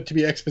all of it to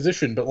be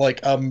exposition, but,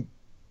 like,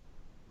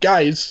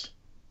 guys,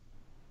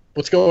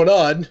 what's going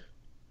on?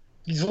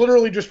 He's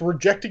literally just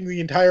rejecting the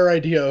entire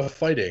idea of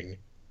fighting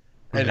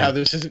and how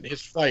this isn't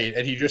his fight,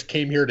 and he just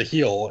came here to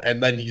heal,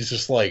 and then he's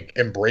just, like,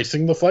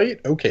 embracing the fight?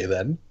 Okay,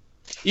 then.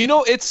 You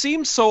know, it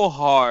seems so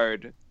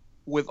hard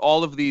with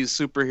all of these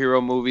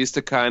superhero movies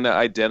to kind of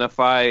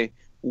identify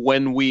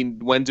when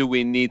do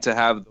we need to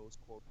have those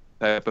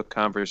type of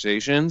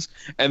conversations,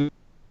 and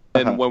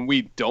when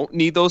we don't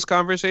need those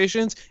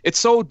conversations. It's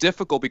so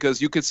difficult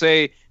because you could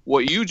say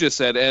what you just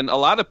said, and a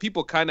lot of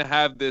people kind of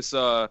have this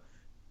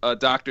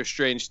Doctor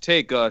Strange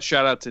take.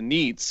 Shout out to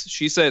Neats.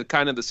 She said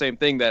kind of the same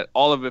thing, that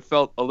all of it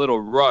felt a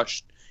little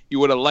rushed. You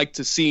would have liked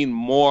to seen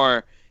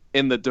more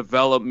in the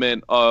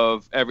development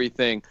of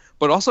everything,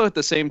 but also at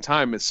the same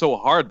time, it's so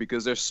hard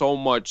because there's so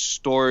much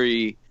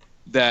story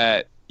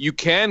that you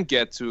can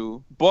get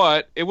to,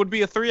 but it would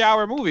be a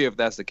 3-hour movie if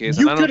that's the case.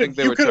 And I don't think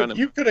they were trying to.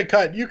 You could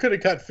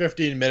have cut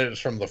 15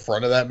 minutes from the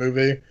front of that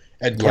movie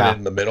and put it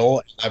in the middle.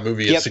 And that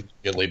movie is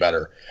significantly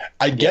better.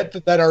 I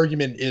get that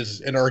argument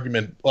is an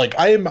argument. Like,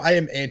 I am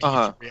anti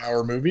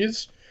 3-hour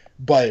movies,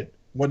 but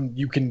when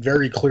you can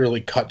very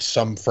clearly cut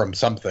some from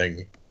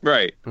something,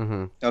 right?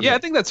 Okay. Yeah, I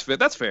think that's fair.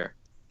 That's fair.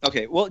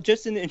 Okay, well,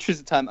 just in the interest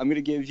of time, I'm going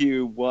to give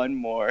you one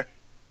more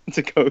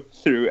to go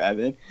through,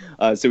 Evan,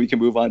 so we can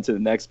move on to the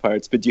next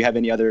parts. But do you have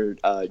any other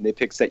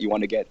nitpicks that you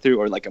want to get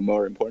through, or like a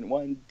more important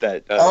one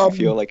that you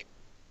feel like?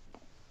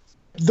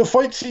 The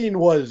fight scene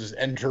was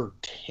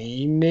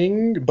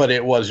entertaining, but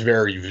it was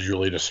very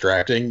visually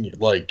distracting.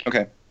 Like,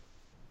 okay,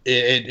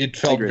 it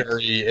felt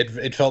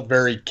it felt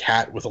very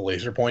Cat with a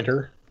laser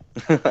pointer.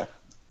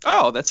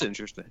 Oh, that's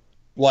interesting.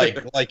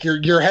 Like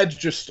your head's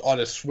just on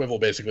a swivel,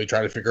 basically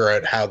trying to figure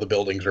out how the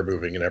buildings are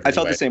moving and everything. I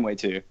felt the same way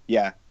too.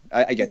 Yeah.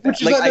 I get that.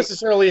 Which is not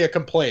necessarily a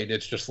complaint.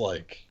 It's just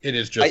like it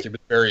is just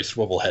very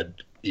swivel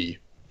head-y.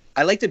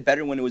 I liked it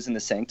better when it was in the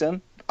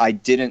Sanctum. I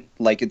didn't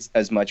like it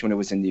as much when it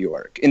was in New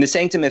York. In the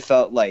Sanctum, it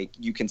felt like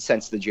you can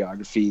sense the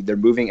geography. They're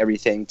moving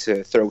everything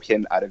to throw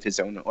him out of his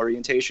own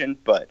orientation,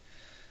 but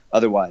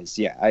otherwise,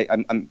 yeah,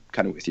 I'm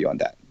kind of with you on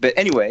that. But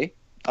anyway,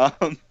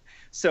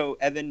 so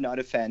Evan, not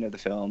a fan of the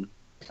film.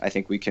 I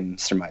think we can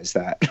surmise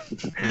that.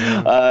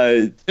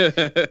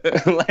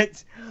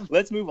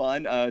 Let's move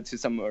on to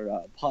some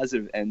more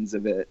positive ends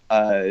of it.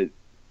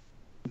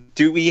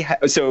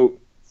 So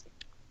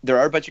there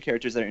are a bunch of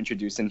characters that are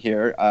introduced in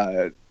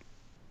here.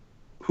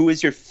 Who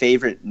is your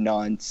favorite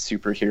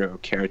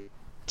non-superhero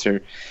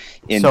character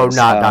in So this?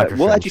 not Doctor Strange.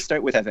 We'll actually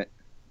start with Evan.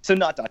 So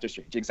not Doctor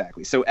Strange,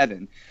 exactly. So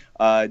Evan,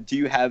 do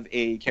you have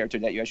a character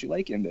that you actually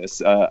like in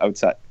this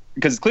outside?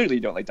 Because clearly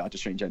you don't like Doctor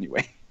Strange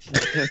anyway.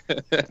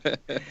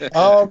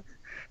 I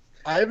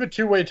have a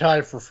two-way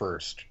tie for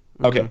first.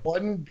 Okay.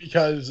 One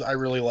because I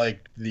really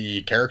like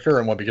the character,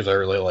 and one because I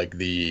really like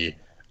the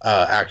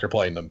actor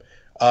playing them.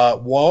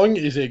 Wong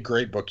is a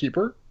great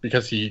bookkeeper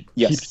because he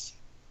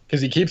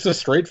keeps a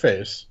straight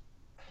face,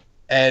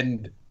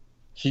 and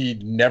he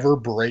never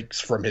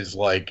breaks from his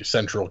like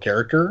central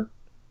character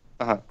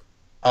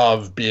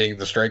of being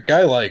the straight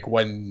guy. Like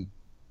when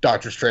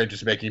Doctor Strange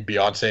is making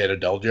Beyonce and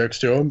Adele jokes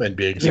to him and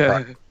being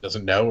surprised he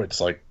doesn't know, it's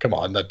like, come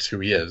on, that's who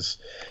he is.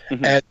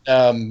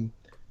 And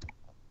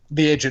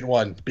the Ancient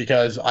One,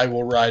 because I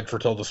will ride for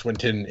Tilda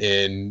Swinton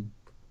in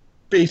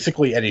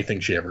basically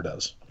anything she ever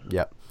does.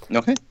 Yep.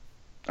 Okay.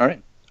 All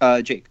right.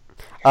 Jake.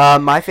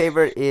 My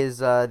favorite is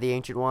the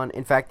Ancient One.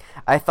 In fact,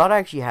 I thought I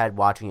actually had,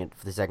 watching it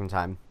for the second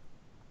time,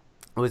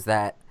 was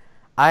that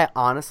I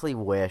honestly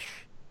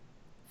wish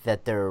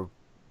that they're,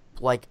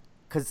 like,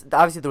 because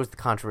obviously there was the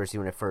controversy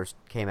when it first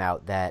came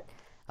out that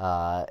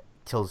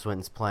Tilda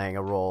Swinton's playing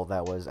a role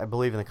that was, I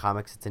believe in the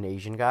comics, it's an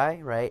Asian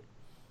guy, right?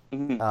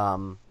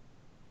 Mm-hmm.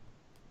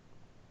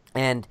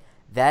 And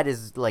that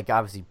is, like,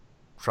 obviously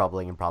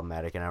troubling and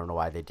problematic, and I don't know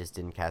why they just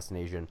didn't cast an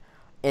Asian.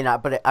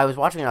 But I was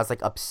watching it, and I was,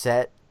 like,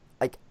 upset.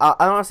 Like, I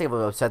don't want to say I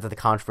was upset that the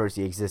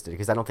controversy existed,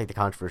 because I don't think the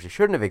controversy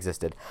shouldn't have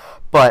existed.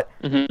 But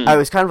I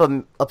was kind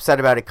of upset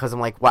about it because I'm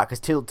like, wow,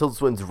 because Tilda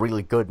Swinton's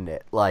really good in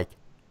it. Like,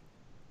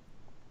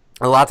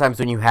 a lot of times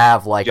when you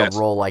have, like, a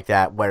role like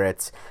that where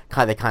it's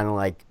kind of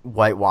like,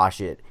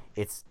 whitewash it,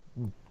 it's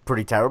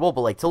pretty terrible.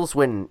 But, like, Tilda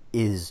Swinton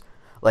is,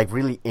 like,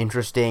 really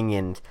interesting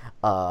and,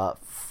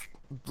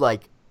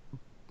 like,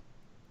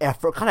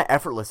 kind of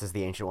effortless as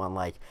the Ancient One,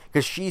 like,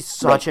 because she's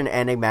such an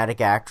enigmatic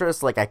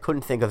actress. Like, I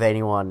couldn't think of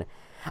anyone.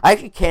 I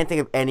actually can't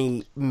think of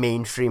any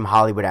mainstream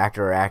Hollywood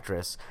actor or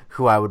actress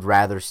who I would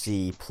rather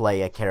see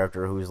play a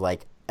character who's,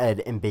 like,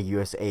 an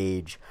ambiguous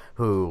age,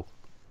 who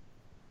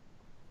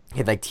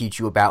can, like, teach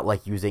you about,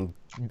 like, using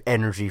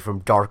energy from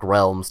dark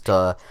realms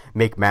to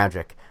make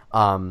magic.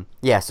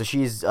 Yeah, so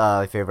she's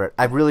my favorite.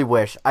 I really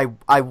wish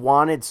I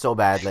wanted so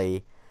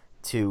badly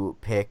to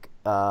pick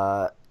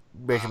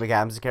Rachel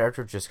McAdams'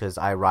 character, just because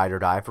I ride or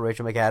die for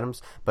Rachel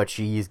McAdams, but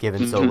she's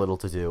given so little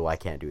to do, I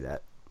can't do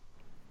that.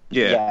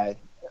 Yeah.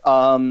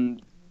 To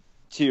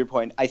your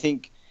point, I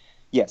think,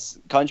 yes,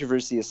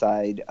 controversy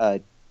aside,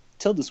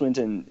 Tilda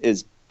Swinton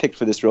is picked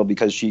for this role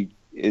because she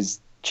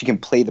can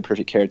play the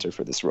perfect character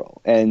for this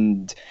role.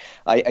 And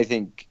I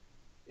think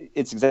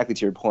it's exactly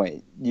to your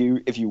point.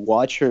 If you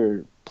watch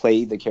her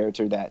play the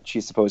character that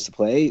she's supposed to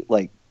play,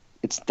 like,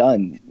 it's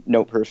done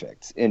note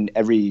perfect in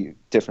every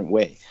different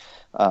way.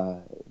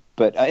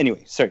 But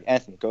anyway, sorry,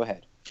 Anthony, go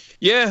ahead.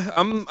 Yeah,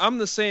 I'm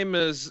the same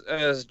as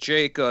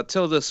Jake.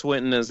 Tilda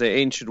Swinton as the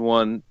Ancient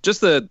One.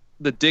 Just the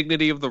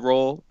dignity of the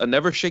role, a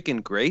never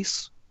shaken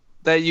grace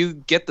that you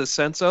get the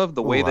sense of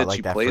the way that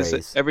she plays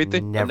it,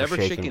 everything. Never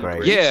shaken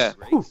grace. Yeah,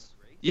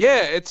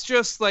 yeah. It's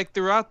just like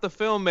throughout the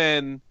film,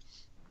 and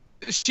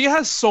she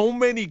has so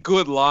many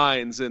good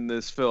lines in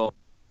this film.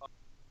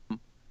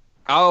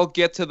 I'll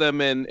get to them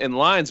in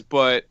lines,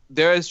 but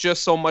there is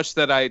just so much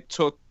that I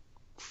took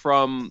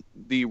from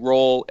the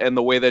role and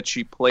the way that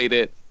she played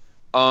it.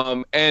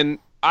 And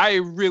I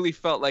really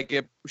felt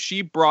like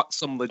she brought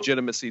some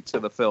legitimacy to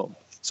the film.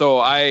 So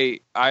I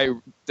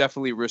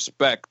definitely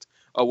respect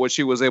what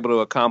she was able to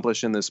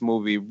accomplish in this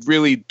movie.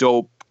 Really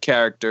dope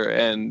character,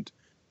 and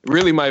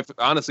really my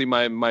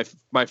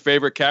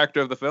favorite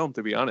character of the film,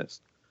 to be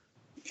honest.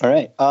 All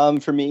right.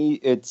 For me,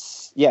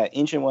 it's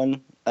Ancient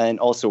One and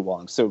also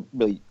Wong. So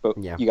really,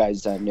 you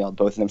guys nailed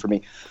both of them for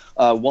me.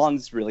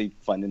 Wong's really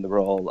fun in the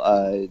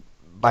role.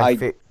 My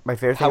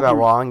favorite thing about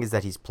Wong is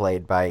that he's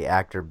played by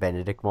actor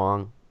Benedict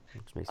Wong.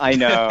 I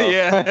know.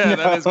 Yeah,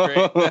 that is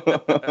great.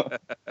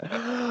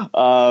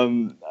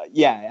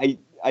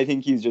 I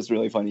think he's just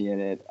really funny in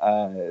it.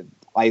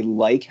 I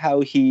like how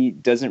he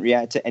doesn't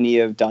react to any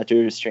of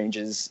Doctor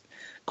Strange's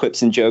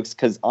quips and jokes,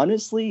 because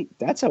honestly,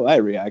 that's how I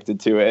reacted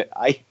to it.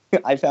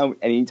 I found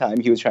anytime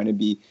he was trying to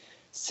be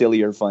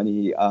silly or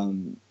funny,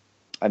 I'm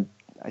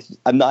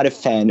not a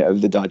fan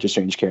of the Doctor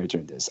Strange character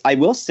in this. I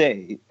will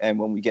say, and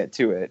when we get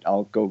to it,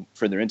 I'll go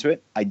further into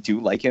it, I do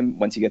like him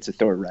once he gets to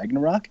Thor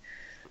Ragnarok,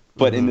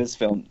 but in this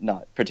film,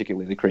 not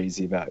particularly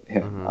crazy about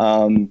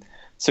him.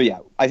 So yeah,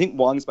 I think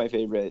Wong's my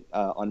favorite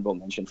honorable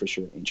mention for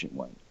sure. Ancient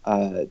One.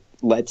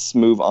 Let's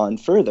move on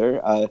further.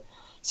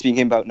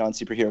 Speaking about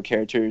non-superhero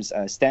characters,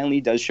 Stan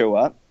Lee does show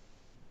up,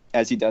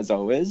 as he does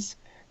always.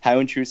 How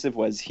intrusive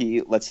was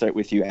he? Let's start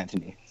with you,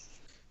 Anthony.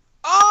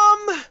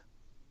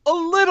 A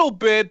little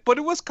bit, but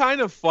it was kind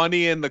of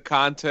funny in the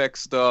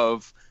context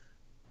of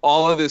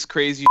all of this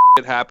crazy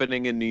shit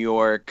happening in New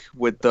York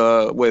with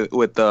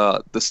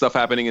the stuff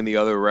happening in the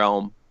other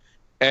realm,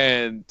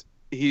 and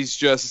he's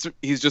just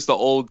the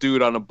old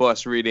dude on a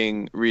bus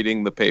reading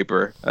the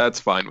paper. That's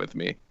fine with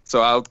me.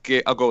 So I'll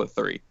go with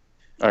 3.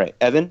 All right,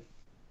 Evan.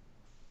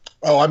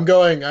 Oh, I'm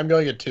going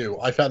at 2.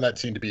 I found that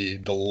scene to be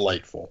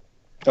delightful.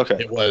 Okay.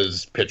 It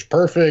was pitch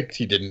perfect.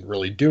 He didn't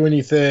really do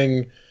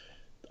anything.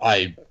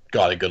 I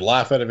got a good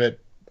laugh out of it.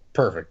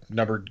 Perfect.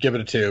 Give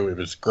it a 2. It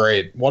was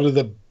great. One of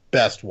the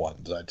best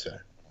ones, I'd say.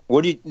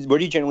 Where do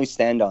you generally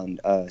stand on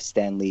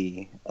Stan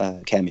Lee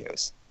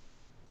cameos?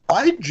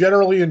 I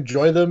generally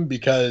enjoy them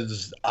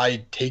because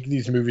I take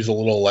these movies a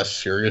little less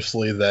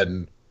seriously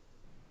than,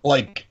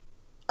 like,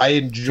 I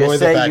enjoy Just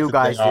the say fact you that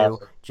guys they are. do.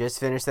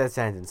 Just finish that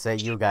sentence. Say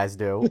you guys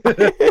do.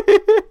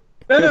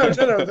 No. I'm Sean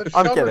kidding.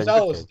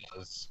 Rosales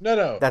does.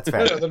 No. That's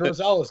fair. No, then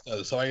Rosales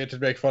does, so I get to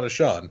make fun of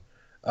Sean.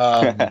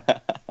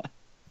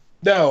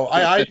 No,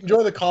 I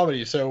enjoy the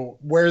comedy, so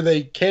where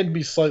they can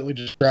be slightly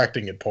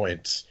distracting at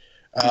points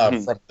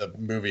from the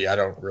movie, I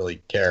don't really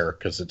care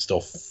because it's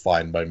still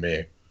fine by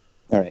me.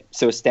 All right,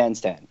 so Stan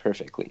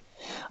perfectly.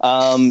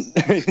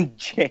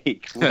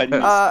 Jake, how do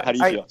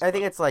you feel? I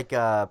think it's like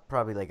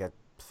probably like a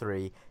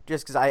 3,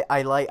 just because I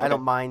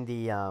don't mind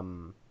the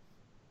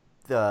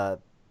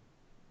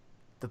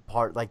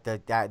part, like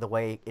the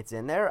way it's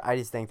in there. I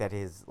just think that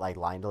his like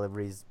line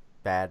delivery is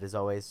bad as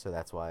always, so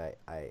that's why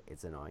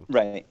it's annoying.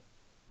 Right.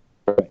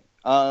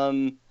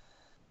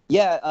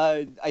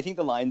 Yeah, I think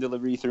the line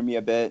delivery threw me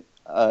a bit.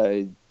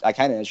 I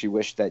kind of actually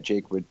wish that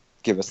Jake would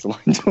give us the line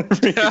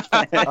delivery.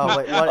 Oh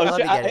wait, let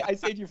me get it. I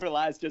saved you for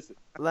last. Just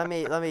let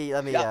me pull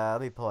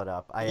it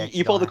up.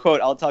 You pull the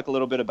quote. I'll talk a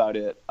little bit about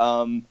it.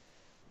 I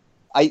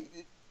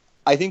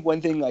think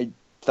one thing I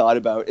thought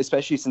about,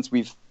 especially since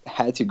we've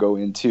had to go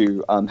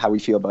into how we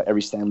feel about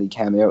every Stan Lee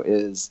cameo,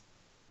 is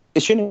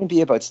it shouldn't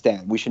be about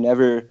Stan. We should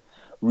never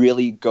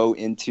really go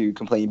into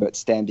complaining about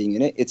Stan being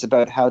in it. It's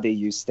about how they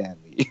use Stan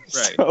Lee.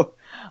 Right. So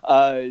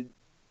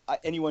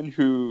anyone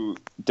who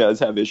does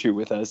have issue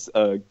with us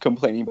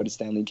complaining about a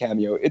Stan Lee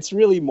cameo, it's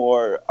really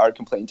more our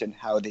complaint in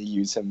how they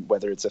use him,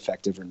 whether it's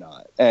effective or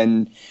not.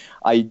 And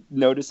I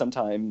notice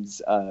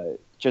sometimes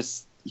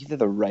just either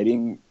the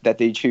writing that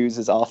they choose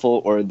is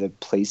awful or the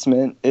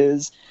placement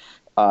is.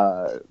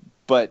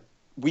 But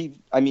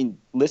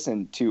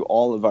listen to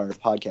all of our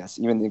podcasts,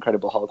 even the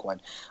Incredible Hulk one.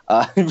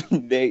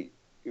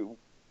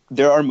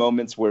 There are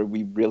moments where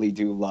we really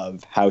do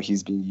love how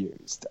he's being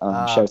used.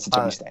 Shouts to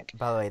Tony Stank.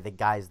 By the way, the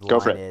guy's Go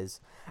for line it. is,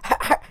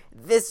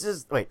 "This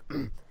is wait,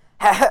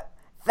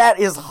 that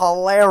is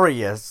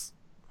hilarious."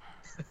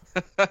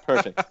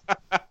 Perfect.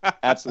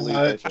 Absolutely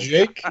perfect.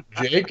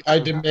 Jake, I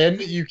demand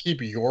that you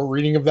keep your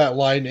reading of that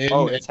line in.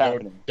 Oh, it's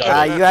happening. You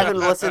haven't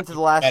listened to the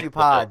last few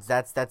pods.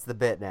 That's the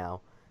bit now.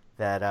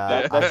 That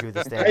I do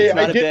the stand. It's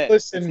not I a did bit.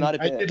 listen. It's not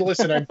a I bit. did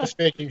listen. I'm just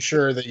making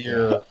sure that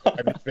you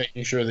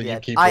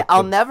keep.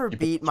 I'll never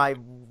beat my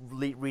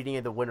reading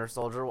of the Winter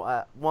Soldier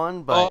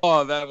one, but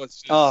Oh, that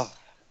was just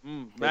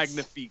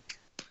magnifique.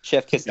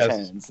 Chef kisses Yes.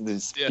 hands. This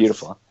is Yes.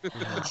 beautiful.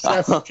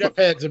 Chef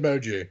hands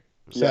emoji.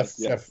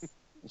 Yes.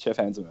 Chef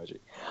hands emoji.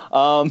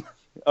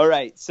 All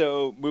right,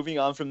 so moving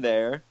on from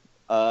there,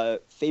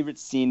 favorite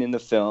scene in the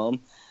film.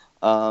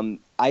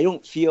 I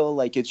don't feel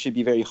like it should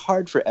be very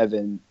hard for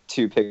Evan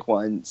to pick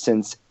one,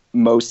 since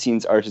most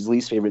scenes are his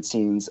least favorite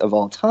scenes of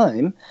all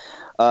time.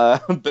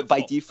 But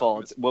by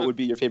default, what would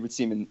be your favorite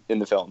scene in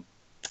the film?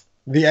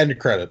 The end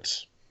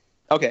credits.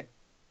 Okay.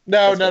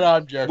 No,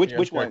 I'm joking.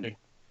 Which I'm one?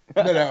 joking.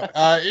 No.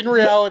 In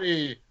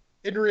reality,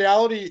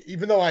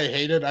 even though I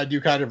hate it, I do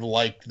kind of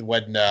like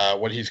when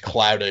he's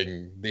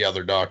clouding the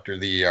other doctor,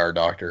 the ER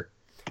doctor.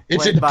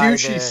 It's a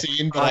douchey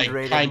scene, but I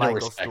underrated kind of Michael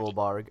respect it.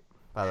 Stuhlbarg.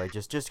 By the way,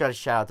 just got to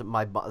shout out to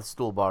my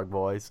Stuhlbarg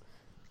boys.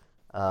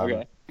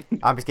 Okay.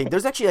 I'm just kidding.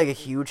 There's actually like a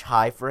huge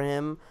high for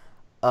him,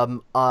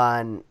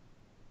 on,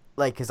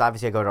 like, because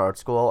obviously I go to art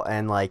school,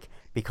 and like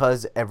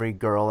because every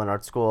girl in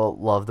art school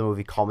loved the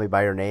movie Call Me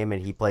by Your Name,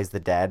 and he plays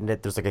the dad in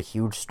it. There's like a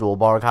huge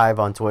Stuhlbarg hive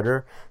on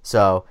Twitter.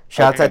 So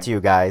shouts out to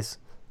you guys.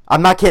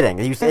 I'm not kidding.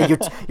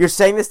 You're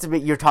saying this to me.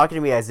 You're talking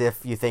to me as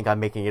if you think I'm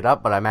making it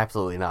up, but I'm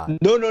absolutely not.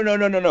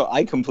 No.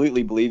 I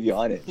completely believe you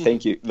on it.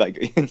 Thank you.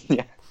 Like,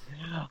 yeah.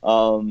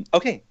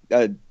 Okay.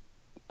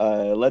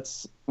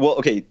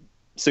 Okay.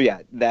 So yeah,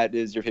 that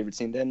is your favorite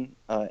scene then,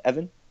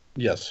 Evan?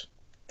 Yes.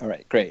 All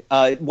right, great.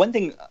 One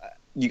thing,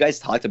 you guys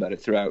talked about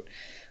it throughout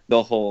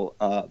the whole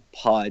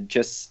pod,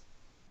 just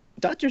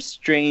Doctor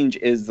Strange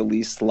is the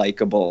least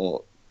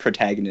likable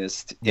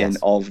protagonist in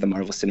all of the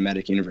Marvel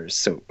Cinematic Universe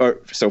so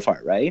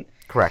far, right?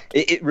 Correct.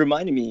 It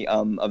reminded me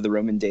of the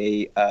Roman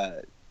Day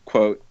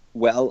quote,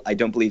 "Well, I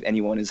don't believe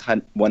anyone is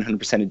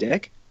 100% a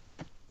dick.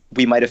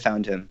 We might have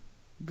found him.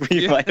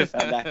 we might have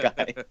found that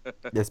guy.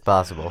 It's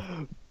possible.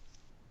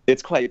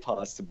 It's quite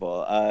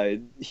possible.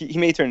 He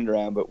may turn it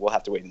around, but we'll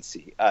have to wait and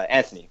see.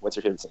 Anthony, what's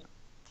your favorite scene?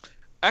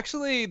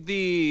 Actually,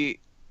 the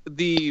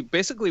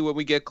basically when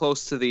we get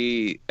close to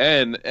the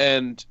end,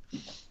 and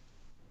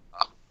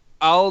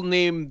I'll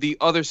name the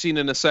other scene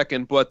in a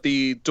second, but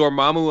the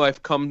Dormammu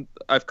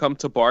I've come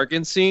to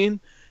bargain scene,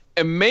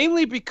 and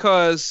mainly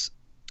because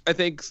I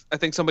think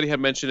somebody had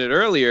mentioned it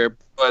earlier,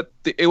 but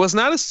it was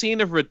not a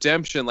scene of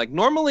redemption. Like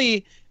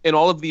normally in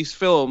all of these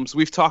films,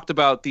 we've talked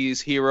about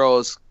these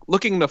heroes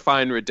looking to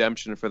find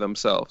redemption for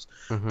themselves.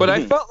 Mm-hmm. But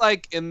I felt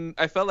like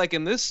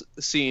in this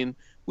scene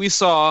we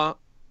saw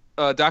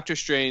Doctor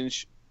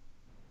Strange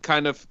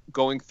kind of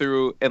going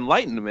through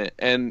enlightenment,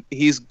 and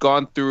he's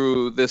gone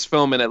through this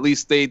film, and at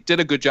least they did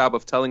a good job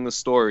of telling the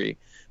story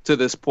to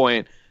this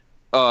point,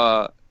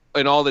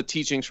 in all the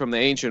teachings from the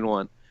Ancient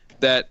One,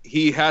 that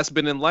he has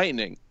been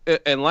enlightened.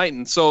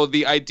 So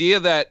the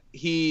idea that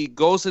he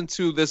goes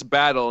into this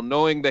battle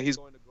knowing that he's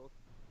going to go through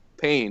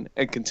pain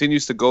and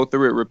continues to go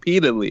through it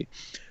repeatedly,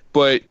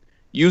 but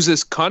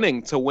uses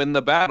cunning to win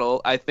the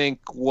battle, I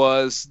think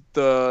was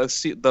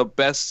the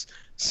best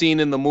scene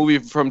in the movie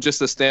from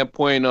just a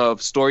standpoint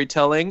of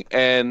storytelling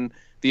and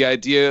the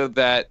idea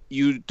that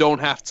you don't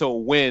have to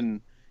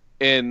win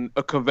in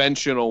a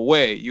conventional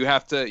way. You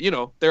have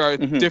to, there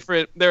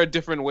are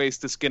different ways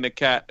to skin a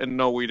cat, and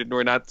no,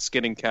 we're not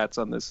skinning cats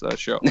on this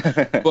show.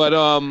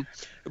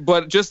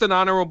 But just an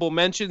honorable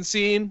mention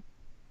scene,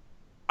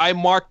 I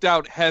marked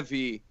out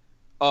heavy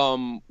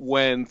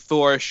when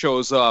Thor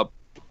shows up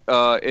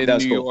in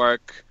New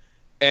York,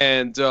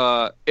 and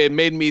it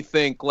made me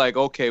think like,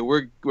 okay,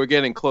 we're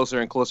getting closer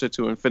and closer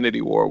to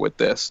Infinity War with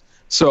this.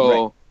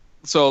 So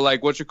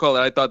like what you call it,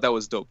 I thought that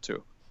was dope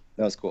too.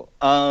 That was cool.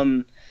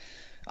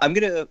 I'm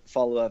gonna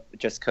follow up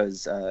just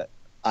because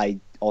I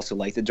also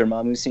like the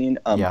Dormammu scene.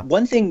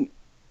 One thing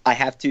I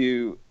have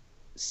to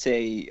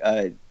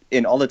say,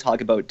 in all the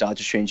talk about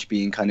Doctor Strange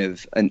being kind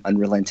of an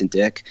unrelenting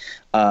dick,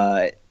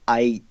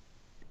 I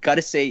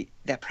gotta say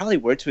that probably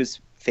worked to his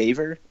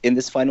favor in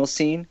this final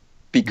scene,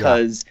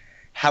 because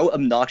how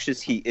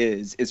obnoxious he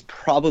is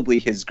probably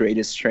his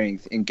greatest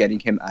strength in getting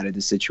him out of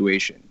the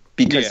situation.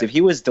 Because if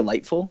he was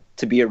delightful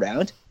to be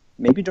around,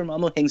 maybe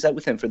Dormammu hangs out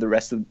with him for the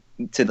rest of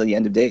to the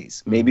end of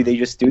days. Maybe they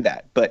just do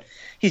that. But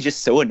he's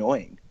just so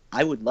annoying.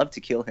 I would love to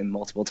kill him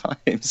multiple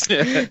times.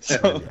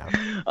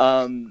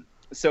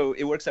 So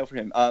it works out for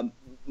him.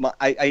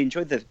 I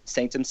enjoyed the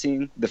Sanctum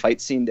scene, the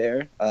fight scene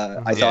there.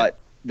 I thought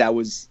that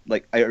was,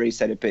 like I already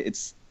said it, but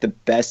it's the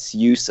best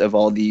use of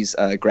all these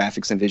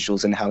graphics and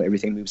visuals and how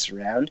everything moves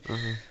around.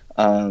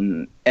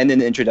 And then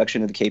the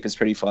introduction of the cape is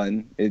pretty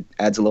fun. It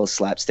adds a little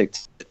slapstick to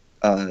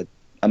it.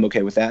 I'm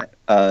okay with that.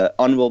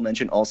 Honorable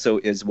mention also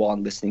is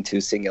Wong listening to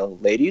Single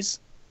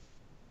Ladies.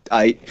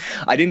 I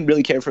didn't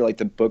really care for like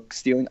the book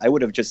stealing. I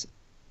would have just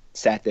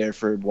sat there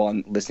for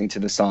Wong listening to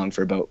the song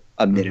for about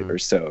a minute or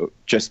so,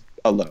 just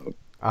alone.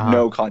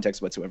 No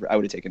context whatsoever. I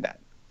would have taken that.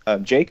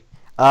 Jake?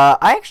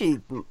 I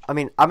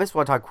just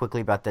want to talk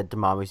quickly about the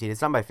Dormammu scene.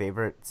 It's not my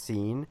favorite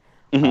scene,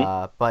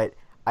 but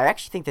I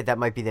actually think that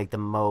might be like the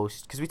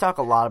most, because we talk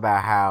a lot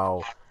about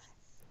how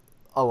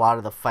a lot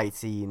of the fight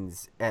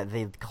scenes,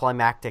 the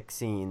climactic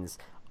scenes,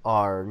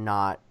 are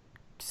not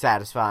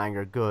satisfying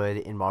or good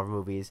in Marvel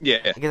movies.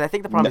 Because I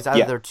think the problem is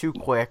either they're too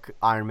quick,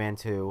 Iron Man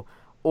 2,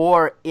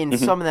 or in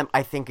some of them,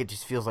 I think it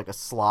just feels like a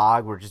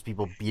slog where just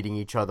people beating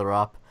each other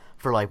up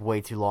for like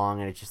way too long,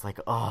 and it's just like,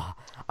 oh,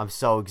 I'm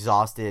so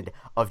exhausted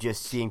of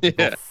just seeing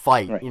people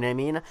fight. You know what I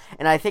mean?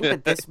 And I think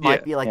that this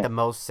might be like the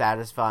most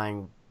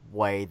satisfying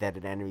way that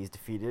an enemy is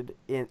defeated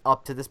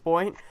up to this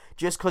point,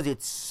 just because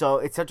it's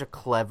such a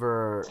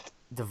clever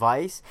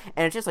device,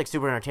 and it's just like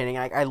super entertaining.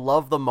 I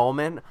love the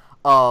moment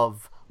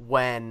of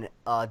when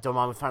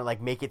Dormammu's trying to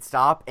like make it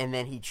stop, and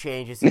then he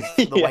changes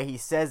the way he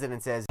says it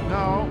and says,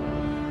 "No,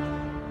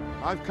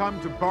 I've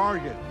come to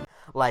bargain."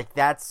 Like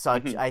that's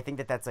such. I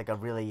think that's like a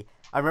really.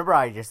 I remember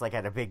I just like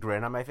had a big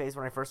grin on my face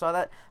when I first saw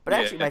that. But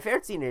actually, my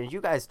favorite scene is,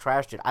 you guys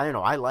trashed it. I don't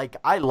know. I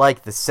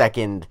like the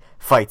second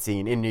fight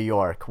scene in New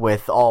York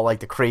with all like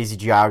the crazy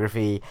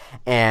geography,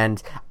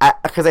 and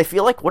because I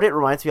feel like what it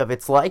reminds me of,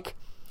 it's like,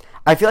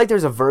 I feel like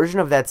there's a version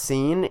of that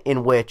scene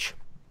in which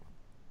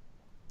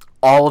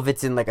all of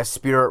it's in like a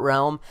spirit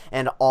realm,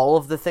 and all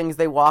of the things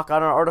they walk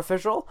on are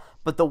artificial.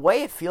 But the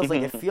way it feels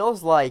like, it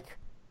feels like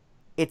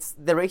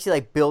they're actually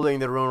like building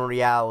their own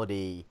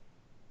reality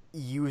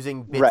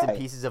using bits and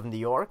pieces of New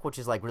York, which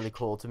is like really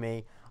cool to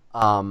me.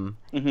 And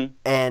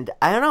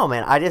I don't know,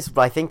 man.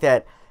 I think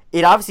that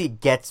it obviously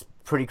gets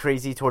pretty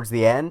crazy towards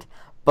the end,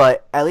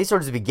 but at least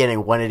towards the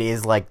beginning, when it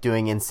is like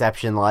doing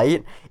Inception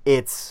light,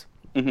 it's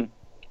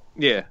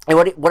Yeah. And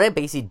what it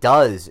basically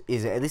does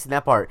is, at least in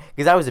that part,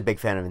 because I was a big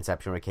fan of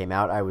Inception when it came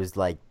out, I was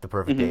like the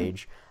perfect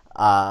age.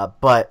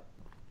 But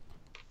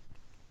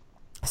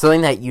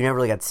something that you never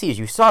really got to see is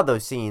you saw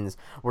those scenes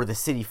where the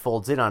city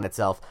folds in on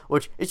itself,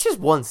 which it's just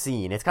one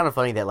scene. It's kind of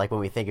funny that like when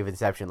we think of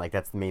Inception, like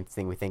that's the main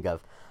thing we think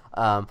of.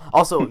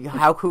 Also,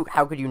 how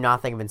could you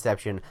not think of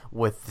Inception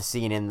with the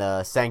scene in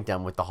the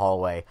sanctum with the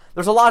hallway?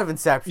 There's a lot of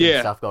Inception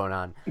stuff going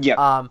on.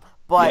 Yeah.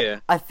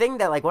 But a thing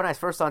that like when I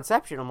first saw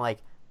Inception, I'm like,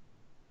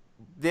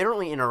 they don't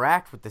really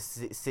interact with the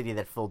city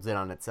that folds in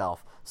on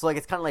itself. So like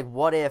it's kind of like,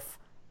 what if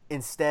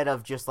instead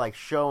of just like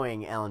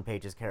showing Ellen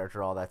Page's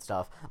character all that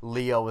stuff,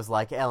 Leo was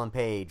like, Ellen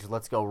Page,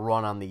 let's go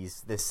run on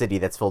this city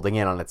that's folding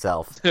in on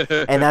itself,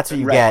 and that's what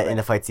you get in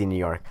the fight scene in New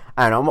York.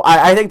 I don't know.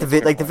 I think the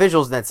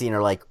visuals in that scene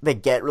are like they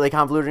get really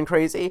convoluted and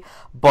crazy,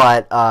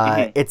 but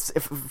it's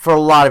for a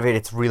lot of it,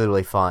 it's really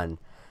really fun.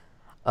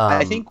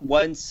 I think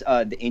once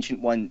the Ancient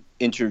One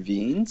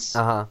intervenes,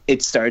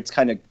 it starts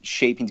kind of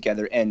shaping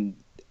together, and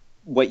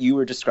what you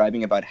were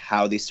describing about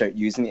how they start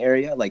using the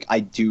area, like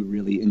I do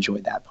really enjoy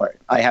that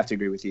part. I have to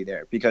agree with you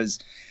there, because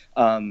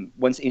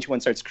once Ancient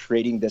One starts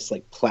creating this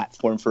like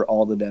platform for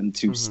all of them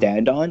to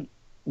stand on,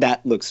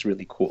 that looks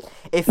really cool.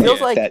 It feels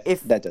like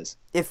that does.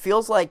 It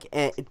feels like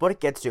what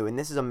it gets to, and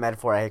this is a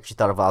metaphor I actually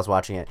thought of while I was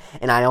watching it,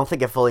 and I don't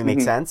think it fully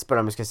makes sense, but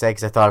I'm just gonna say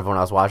because I thought of it when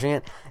I was watching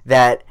it,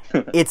 that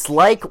it's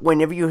like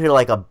whenever you hear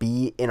like a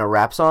beat in a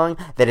rap song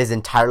that is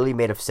entirely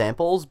made of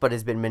samples, but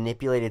has been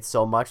manipulated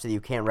so much that you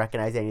can't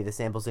recognize any of the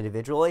samples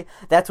individually.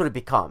 That's what it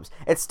becomes.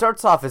 It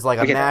starts off as like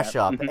a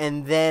mashup,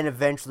 and then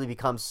eventually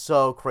becomes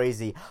so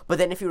crazy. But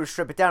then if you were to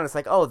strip it down, it's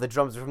like, oh, the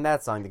drums are from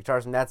that song, the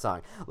guitars from that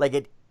song, like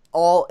it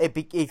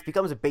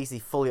becomes a basically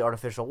fully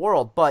artificial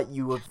world, but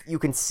you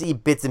can see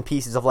bits and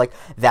pieces of like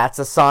that's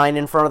a sign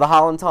in front of the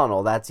Holland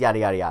Tunnel, that's yada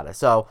yada yada.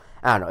 So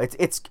I don't know,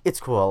 it's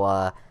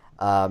cool.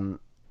 And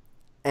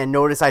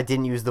notice I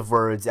didn't use the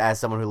words as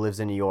someone who lives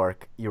in New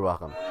York. You're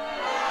welcome.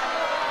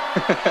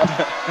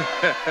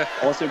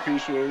 Also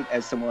appreciate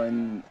as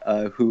someone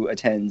who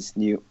attends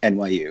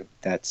NYU.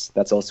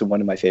 That's also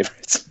one of my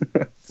favorites.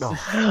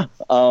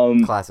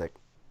 Classic.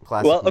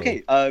 Well,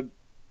 okay.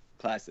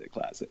 Classic.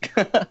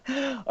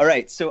 All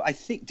right, so I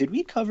think, did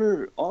we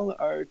cover all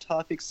our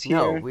topics here?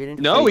 No, we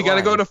didn't. No, we got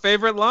to go to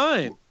favorite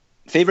line.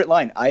 Favorite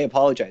line. I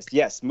apologize.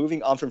 Yes,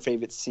 moving on from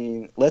favorite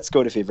scene, let's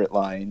go to favorite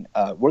line.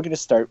 We're going to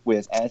start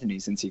with Anthony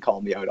since he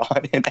called me out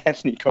on it.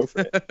 Anthony, go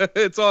for it.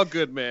 It's all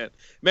good, man.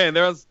 Man,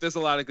 there's a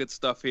lot of good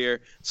stuff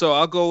here. So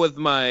I'll go with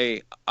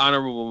my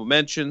honorable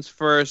mentions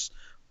first.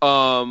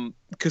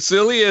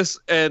 Caecilius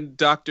and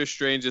Doctor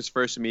Strange's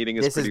first meeting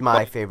is pretty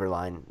my fun. favorite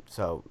line.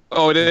 So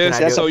it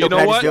is. So you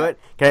know what? Can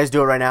I just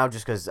do it right now?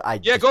 Just because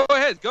I. Yeah, go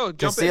ahead. Go.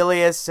 Jump in.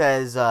 Caecilius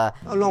says. How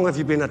long have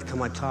you been at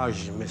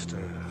Kamatage,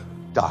 Mr.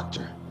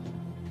 Doctor?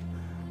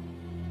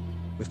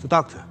 Mr.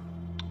 Doctor?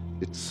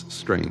 It's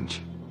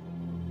strange.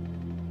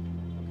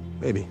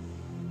 Maybe.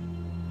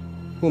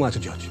 Who am I to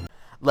judge?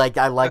 Like,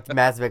 I liked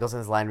Mads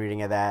Mikkelsen's line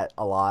reading of that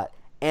a lot.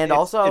 And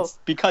it's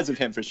because of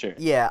him for sure.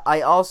 Yeah,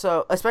 I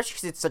also, especially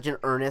because it's such an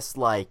earnest,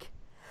 like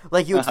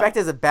you expect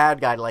as a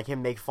bad guy to like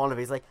him make fun of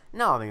it. He's like,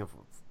 no, I mean,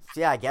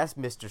 yeah, I guess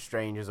Mr.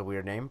 Strange is a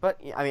weird name,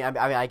 but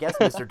I guess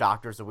Mr.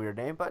 Doctor is a weird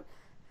name, but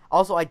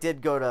also I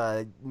did go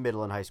to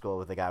middle and high school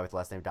with a guy with the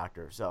last name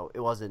Doctor, so it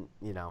wasn't,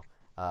 the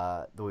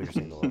weirdest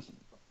thing in the world.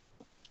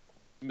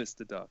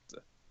 Mr.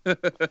 Doctor.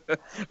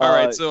 All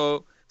right,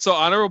 so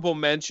honorable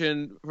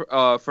mention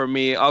for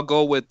me, I'll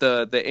go with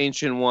the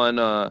Ancient One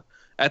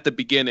at the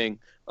beginning.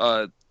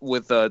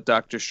 With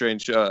Doctor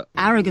Strange.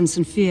 Arrogance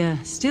and fear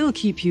still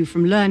keep you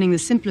from learning the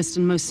simplest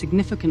and most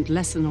significant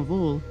lesson of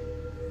all.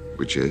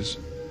 Which is?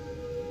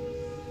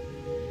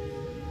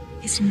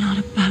 It's not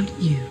about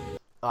you.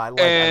 Oh, I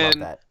love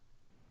that.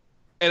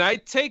 And I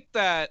take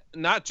that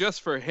not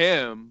just for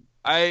him.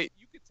 You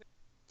could take it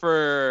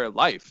for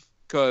life,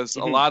 because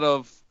a lot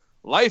of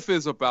life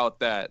is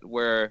about that,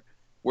 where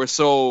we're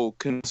so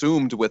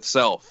consumed with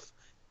self,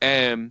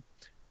 and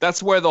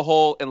that's where the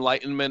whole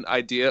enlightenment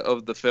idea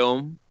of the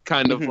film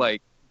kind of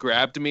like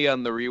grabbed me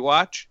on the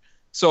rewatch.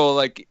 So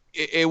like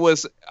it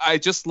was, I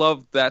just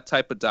love that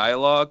type of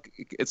dialogue.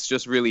 It's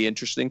just really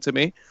interesting to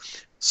me.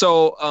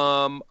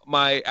 So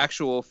my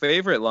actual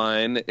favorite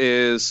line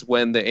is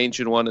when the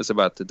Ancient One is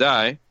about to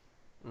die,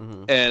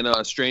 and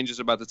Strange is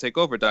about to take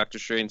over. Doctor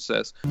Strange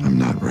says, "I'm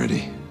not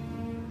ready."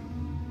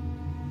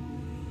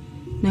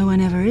 No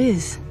one ever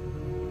is.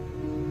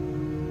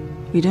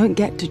 We don't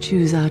get to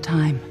choose our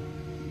time.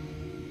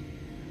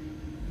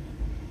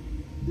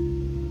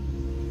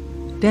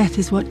 Death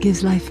is what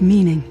gives life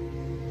meaning.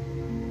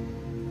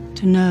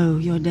 To know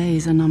your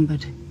days are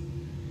numbered,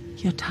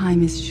 your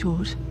time is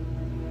short.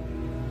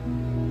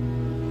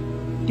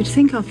 You'd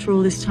think after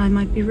all this time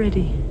I'd be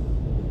ready.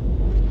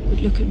 But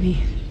look at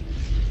me,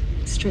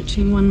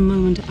 stretching one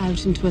moment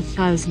out into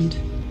 1,000,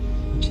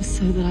 just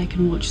so that I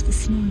can watch the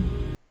snow.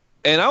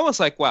 And I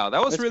was like, wow,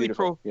 that was really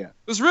Yeah.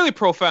 It was really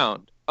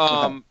profound.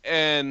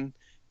 And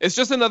it's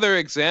just another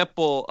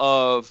example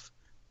of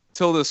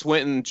Tilda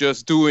Swinton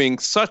just doing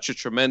such a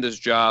tremendous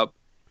job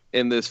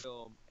in this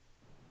film.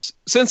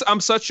 Since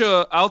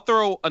I'll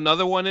throw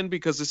another one in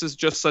because this is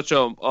just such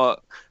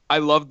I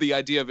love the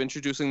idea of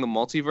introducing the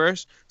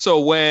multiverse. So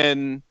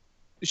when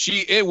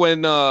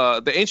when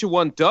the Ancient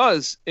One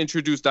does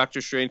introduce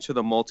Doctor Strange to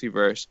the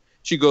multiverse,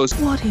 she goes,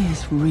 What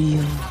is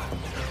real?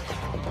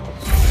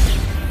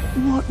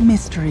 What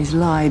mysteries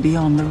lie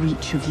beyond the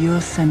reach of your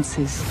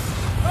senses?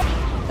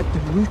 At the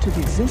root of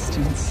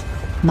existence,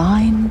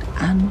 mind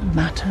and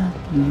matter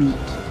meet.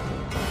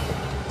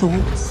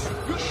 Thoughts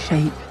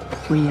shape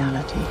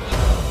reality.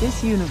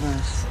 This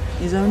universe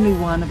is only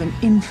one of an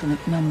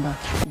infinite number,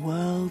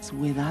 worlds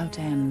without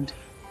end.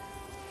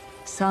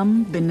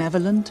 Some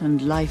benevolent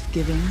and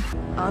life-giving,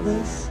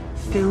 others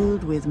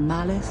filled with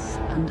malice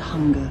and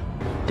hunger.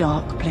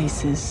 Dark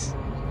places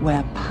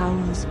where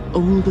powers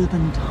older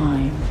than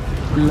time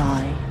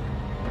lie,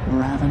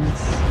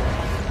 ravenous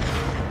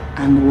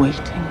and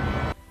waiting.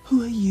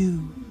 Who are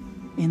you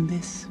in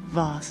this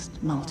vast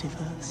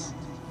multiverse?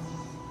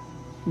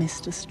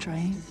 Mr.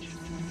 Strange?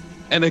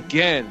 and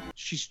again,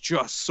 she's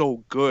just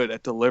so good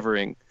at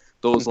delivering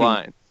those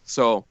lines.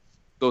 So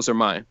those are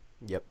mine.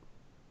 Yep.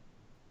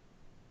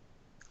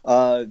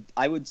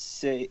 I would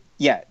say,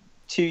 yeah,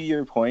 to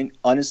your point,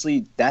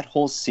 honestly, that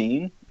whole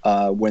scene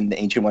when the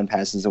Ancient One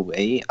passes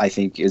away, I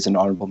think is an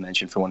honorable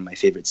mention for one of my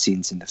favorite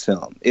scenes in the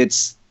film.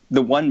 It's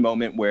the one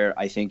moment where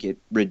I think it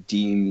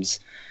redeems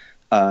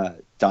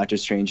Doctor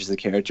Strange as a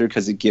character,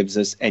 because it gives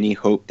us any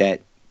hope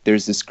that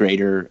there's this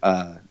greater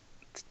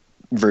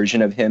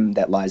version of him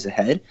that lies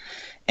ahead.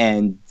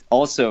 And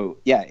also,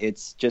 yeah,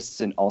 it's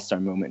just an all-star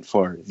moment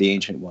for the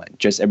Ancient One.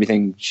 Just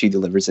everything she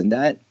delivers in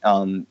that.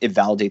 It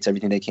validates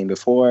everything that came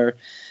before.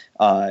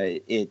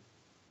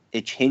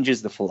 It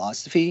changes the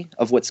philosophy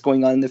of what's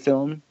going on in the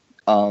film.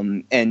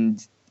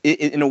 And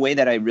in a way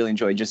that I really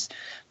enjoy, just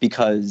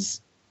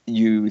because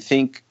you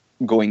think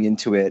going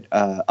into it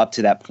up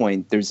to that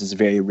point, there's this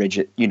very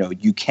rigid,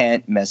 you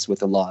can't mess with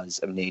the laws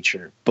of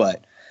nature.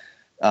 But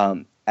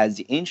as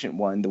the Ancient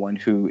One, the one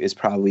who is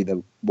probably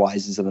the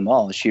wisest of them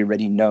all, she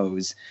already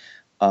knows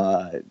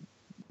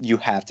you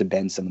have to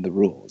bend some of the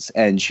rules.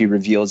 And she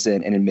reveals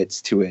it and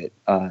admits to it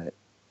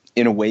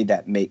in a way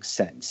that makes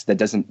sense, that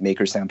doesn't make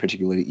her sound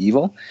particularly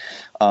evil,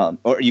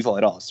 or evil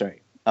at all,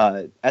 sorry.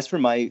 As for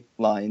my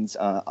lines,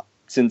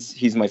 since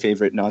he's my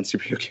favorite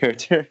non-superhero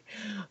character,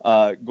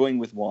 going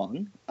with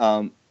Wong,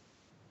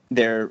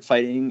 they're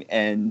fighting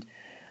and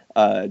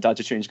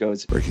Doctor Strange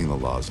goes, breaking the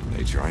laws of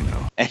nature, I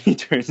know. And he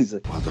turns, he's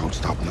like, well, don't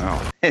stop now.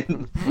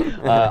 And,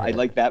 I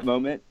like that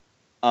moment.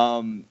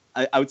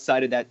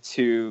 Outside of that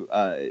too,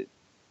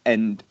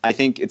 and I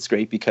think it's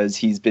great because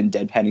he's been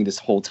deadpanning this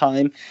whole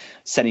time,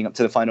 setting up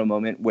to the final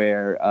moment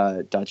where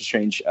Doctor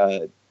Strange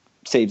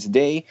saves the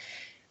day.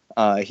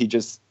 He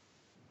just,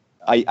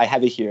 I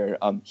have it here.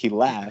 He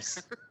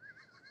laughs.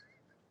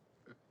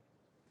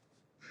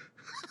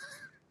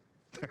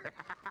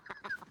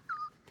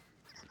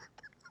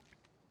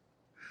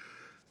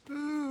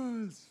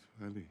 Oh, it's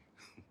funny.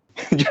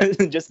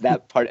 just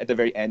that part at the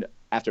very end,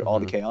 after all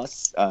the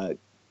chaos.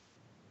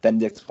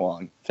 Benedict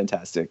Wong,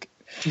 fantastic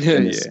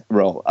in this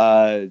role.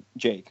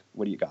 Jake,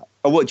 what do you got?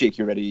 Oh, well, Jake,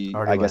 you ready?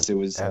 I guess it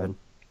was Evan.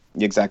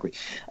 Exactly.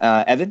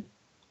 Evan?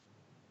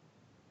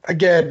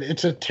 Again,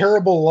 it's a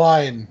terrible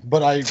line,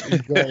 but I enjoy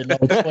it.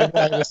 I'll explain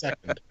why in a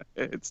second.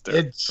 It's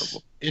terrible.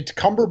 It's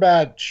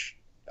Cumberbatch.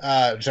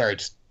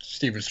 It's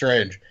Stephen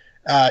Strange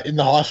in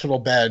the hospital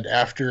bed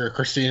after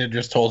Christina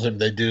just told him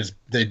they did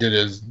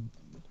his.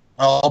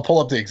 I'll pull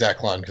up the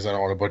exact line because I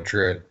don't want to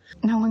butcher it.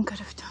 No one could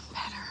have done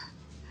better.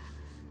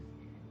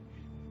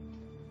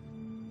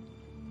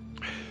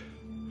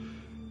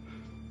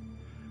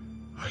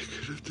 I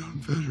could have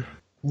done better.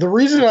 The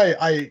reason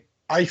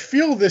I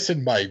feel this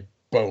in my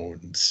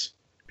bones,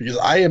 because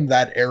I am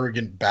that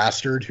arrogant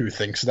bastard who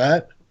thinks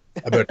that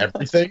about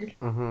everything.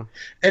 Mm-hmm.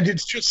 And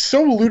it's just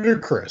so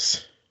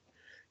ludicrous,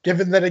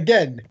 given that,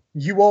 again,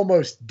 you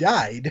almost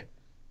died,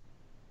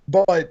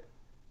 but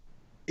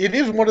it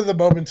is one of the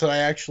moments that I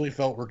actually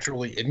felt were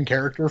truly in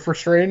character for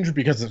Strange,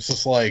 because it's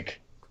just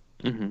like,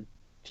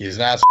 he's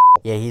an asshole.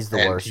 Yeah, he's the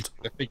worst.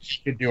 I think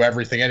he could do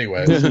everything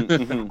anyway.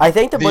 I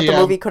think that what the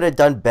movie could have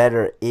done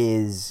better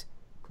is,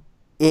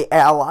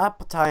 a lot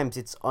of times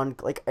it's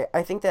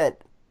I think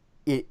that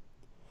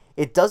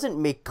it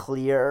doesn't make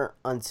clear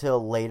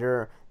until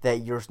later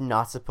that you're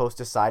not supposed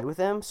to side with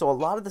him. So a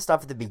lot of the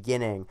stuff at the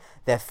beginning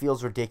that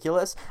feels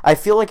ridiculous, I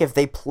feel like if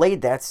they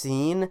played that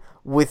scene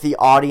with the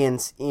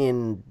audience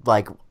in,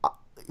 like,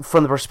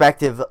 from the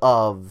perspective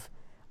of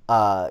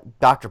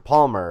Dr.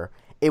 Palmer,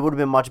 it would have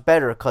been much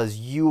better, because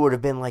you would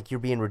have been like, you're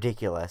being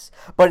ridiculous.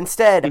 But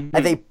instead,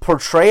 they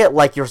portray it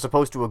like you're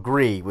supposed to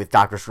agree with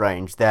Doctor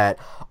Strange that,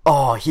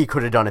 oh, he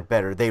could have done it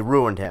better. They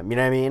ruined him. You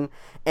know what I mean?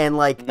 And,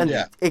 like,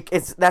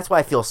 it's that's why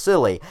I feel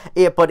silly.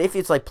 But if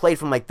it's, like, played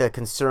from, like, the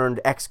concerned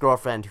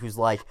ex-girlfriend who's,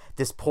 like,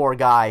 this poor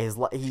guy,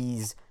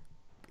 his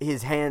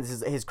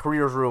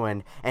career's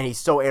ruined, and he's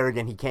so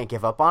arrogant he can't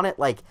give up on it,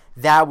 like,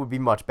 that would be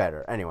much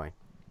better. Anyway.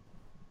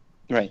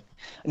 Right.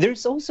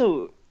 There's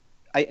also,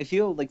 I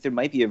feel like there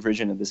might be a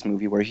version of this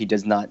movie where he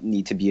does not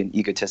need to be an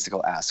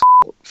egotistical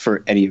asshole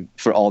for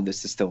all of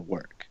this to still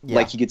work. Yeah.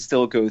 Like, he could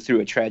still go through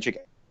a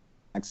tragic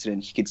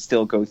accident. He could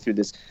still go through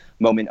this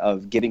moment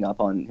of giving up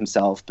on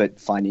himself, but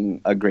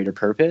finding a greater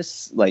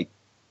purpose. Like,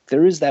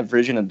 there is that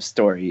version of the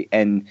story,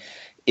 and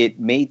it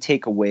may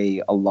take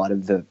away a lot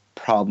of the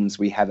problems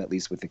we have, at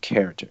least with the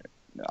character.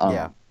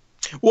 Yeah.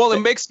 Well, it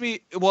makes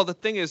me. Well, the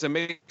thing is, it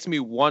makes me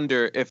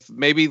wonder if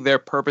maybe they're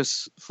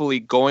purposefully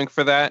going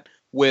for that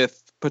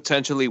with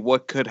potentially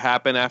what could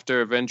happen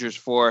after Avengers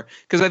 4.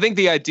 Because I think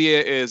the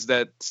idea is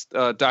that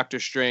Doctor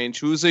Strange,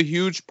 who's a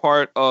huge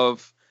part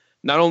of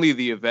not only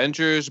the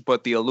Avengers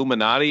but the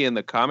Illuminati in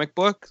the comic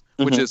book,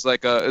 which is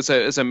like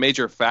is a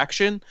major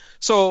faction.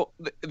 So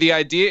the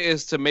idea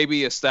is to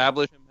maybe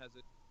establish him as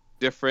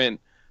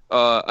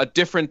a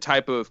different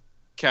type of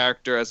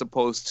character as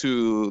opposed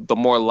to the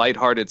more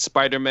lighthearted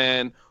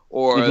Spider-Man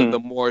or the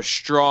more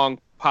strong,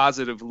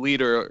 positive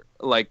leader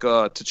like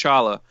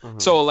T'Challa.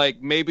 So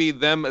like maybe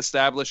them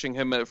establishing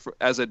him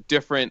as a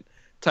different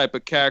type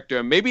of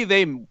character. Maybe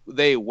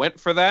they went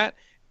for that,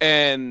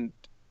 and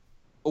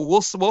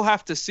we'll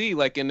have to see.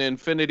 Like in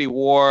Infinity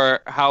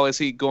War, how is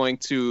he going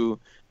to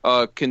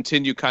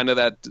continue kind of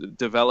that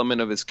development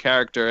of his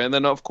character? And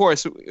then of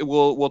course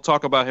we'll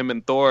talk about him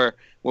in Thor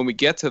when we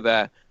get to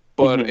that.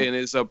 But in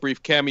his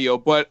brief cameo,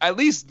 but at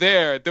least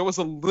there was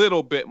a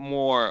little bit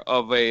more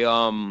of a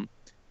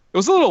it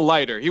was a little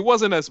lighter. He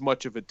wasn't as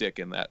much of a dick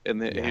in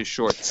his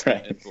shorts.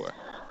 Right.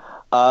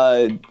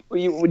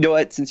 You know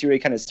what? Since you already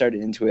kind of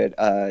started into it,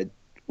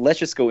 let's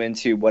just go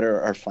into what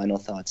are our final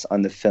thoughts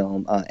on the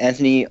film.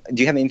 Anthony,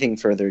 do you have anything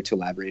further to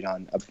elaborate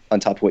on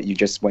top of what you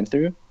just went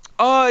through?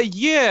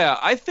 Yeah,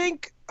 I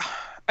think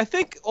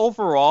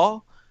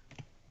overall,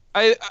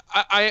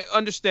 I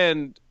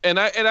understand, and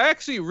I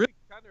actually really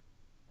kind of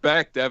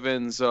respect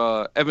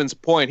Evan's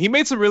point. He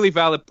made some really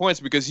valid points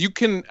because you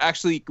can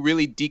actually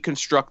really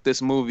deconstruct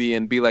this movie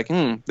and be like,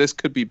 this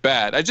could be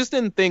bad. I just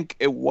didn't think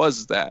it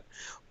was that.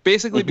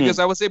 Basically, because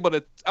I was able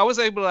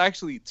to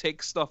actually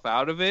take stuff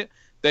out of it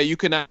that you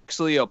can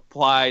actually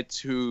apply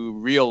to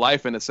real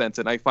life in a sense,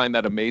 and I find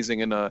that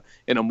amazing in a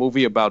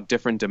movie about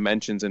different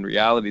dimensions and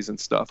realities and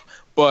stuff.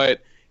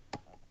 But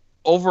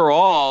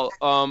overall,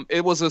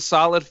 it was a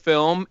solid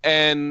film,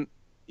 and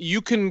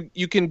you can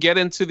get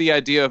into the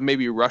idea of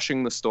maybe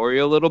rushing the story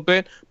a little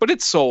bit, but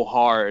it's so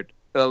hard.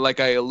 Like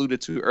I alluded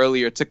to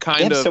earlier, to kind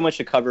they have of so much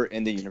to cover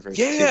in the universe.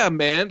 Yeah, too.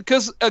 man.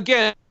 Because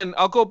again,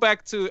 I'll go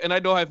back to, and I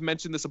know I've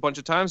mentioned this a bunch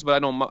of times, but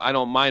I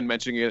don't mind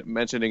mentioning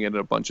it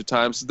a bunch of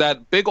times.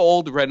 That big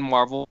old red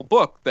Marvel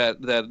book that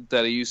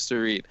I used to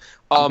read,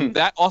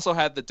 that also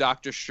had the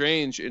Doctor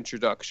Strange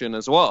introduction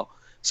as well.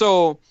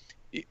 So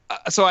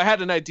I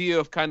had an idea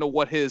of kind of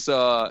what his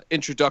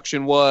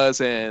introduction was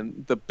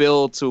and the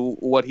build to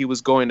what he was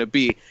going to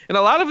be, and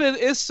a lot of it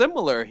is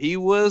similar. He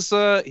was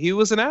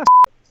an ass.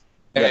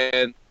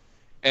 Yeah.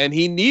 And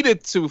he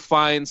needed to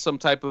find some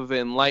type of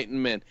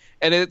enlightenment.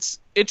 And it's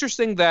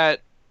interesting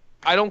that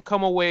I don't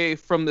come away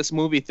from this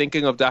movie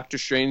thinking of Doctor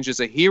Strange as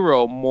a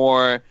hero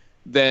more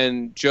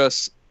than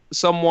just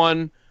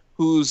someone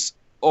who's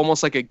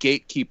almost like a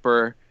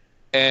gatekeeper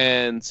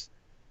and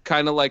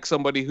kind of like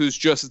somebody who's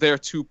just there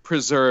to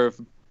preserve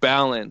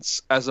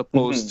balance as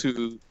opposed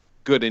to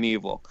good and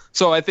evil.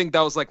 So I think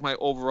that was like my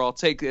overall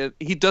take.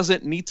 He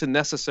doesn't need to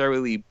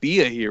necessarily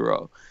be a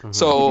hero.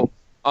 So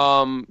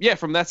yeah,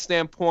 from that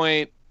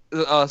standpoint,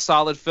 a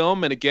solid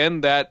film. And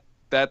again, that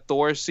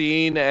Thor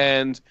scene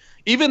and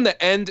even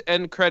the end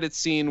credit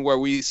scene where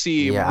we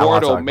see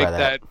Mordo make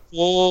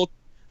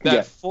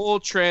that full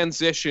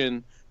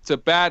transition to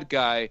bad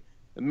guy,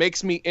 it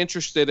makes me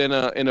interested in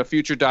a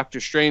future Doctor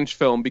Strange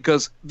film,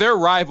 because their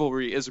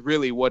rivalry is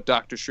really what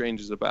Doctor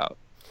Strange is about.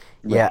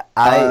 Yeah,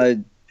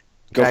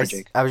 go for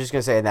Jake. I was just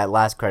gonna say, in that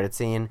last credit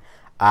scene,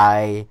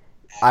 I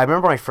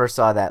remember when I first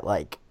saw that,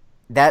 like,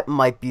 that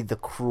might be the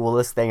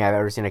cruelest thing I've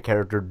ever seen a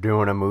character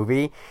do in a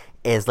movie.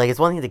 Is like, it's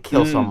one thing to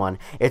kill someone,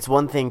 it's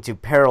one thing to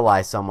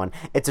paralyze someone,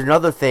 it's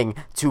another thing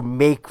to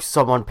make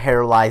someone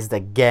paralyzed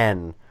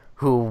again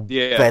who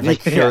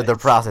cured the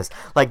process.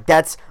 Like,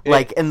 that's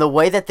like, in the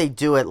way that they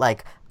do it,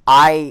 like,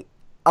 a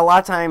lot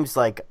of times,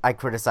 like, I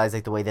criticize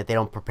like the way that they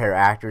don't prepare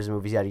actors in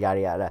movies, yada yada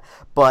yada.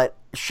 But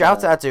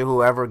shouts out to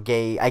whoever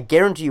I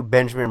guarantee you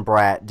Benjamin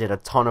Bratt did a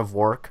ton of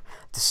work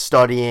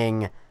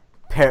studying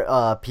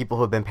people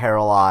who have been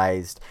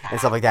paralyzed and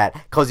stuff like that,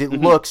 because it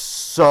looks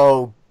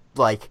so,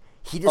 like,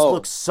 he just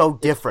looks so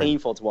different. It's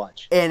painful to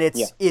watch, and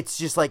it's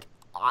just like,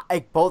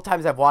 both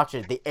times I've watched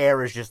it, the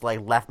air is just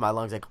like left my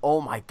lungs. Like, oh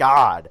my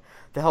god,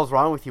 the hell's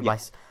wrong with you, my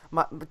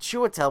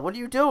Chiwetel? What are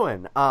you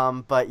doing?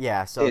 But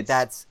yeah, so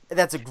that's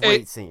a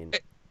great scene.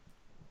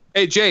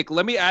 Hey Jake,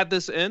 let me add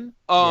this in.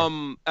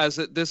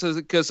 This is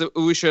because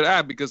we should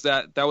add, because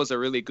that was a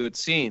really good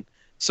scene.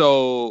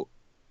 So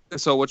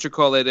what you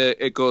call it?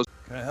 It goes.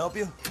 Can I help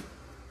you?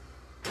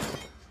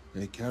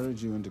 They carried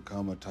you into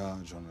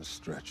Kamar-Taj on a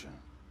stretcher.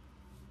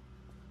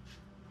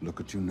 Look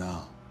at you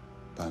now,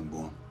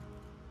 Pangborn.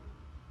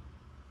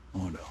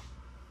 Mordo.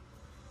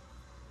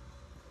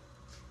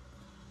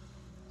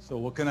 So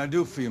what can I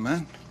do for you,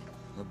 man?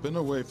 I've been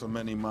away for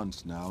many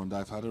months now, and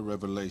I've had a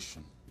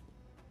revelation.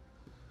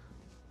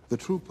 The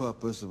true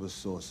purpose of a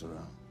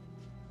sorcerer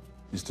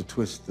is to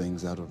twist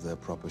things out of their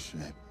proper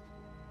shape.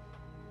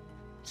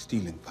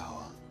 Stealing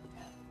power.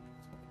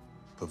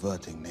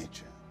 Perverting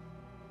nature.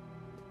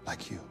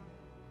 Like you.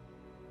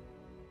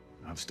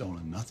 I've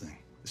stolen nothing.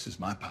 This is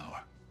my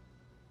power.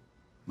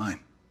 Mine.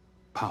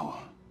 Power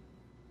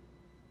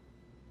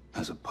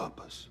has a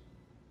purpose.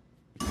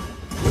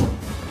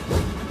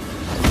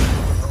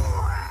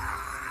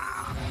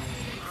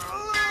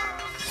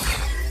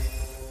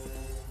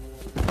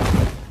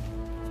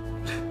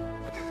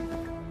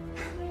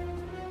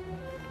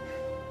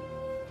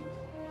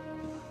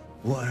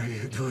 Why are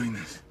you doing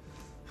this?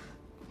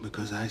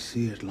 Because I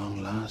see at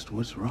long last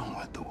what's wrong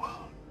with the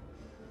world.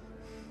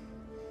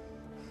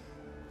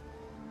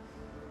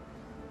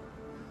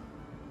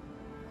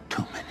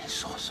 Too many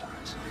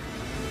sorcerers.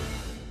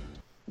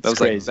 That was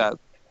crazy. like that.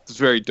 It's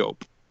very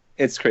dope.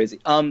 It's crazy.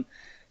 And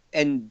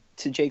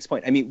to Jake's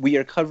point, I mean, we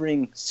are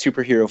covering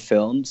superhero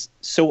films.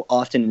 So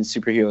often in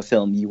superhero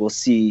film, you will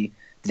see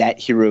that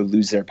hero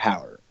lose their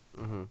power.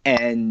 Mm-hmm.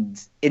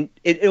 And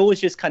it always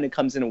just kind of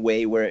comes in a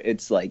way where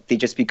it's like they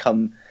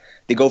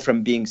go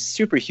from being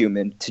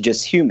superhuman to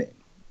just human.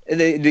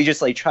 They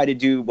just like try to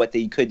do what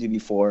they could do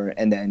before,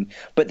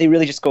 but they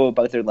really just go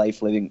about their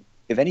life living,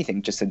 if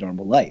anything, just a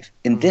normal life.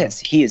 In this,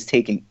 he is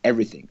taking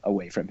everything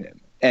away from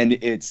him. And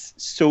it's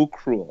so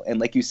cruel. And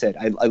like you said,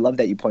 I love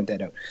that you point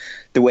that out.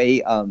 The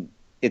way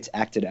it's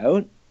acted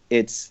out,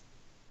 it's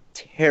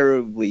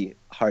terribly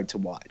hard to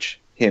watch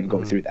him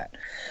go through that.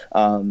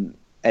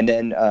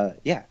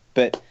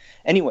 But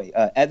anyway,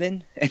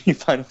 Evan, any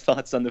final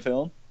thoughts on the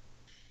film?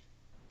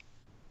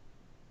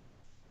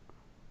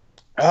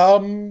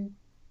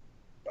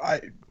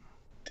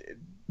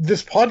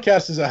 This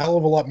podcast is a hell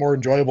of a lot more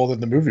enjoyable than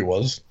the movie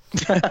was.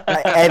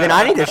 Evan,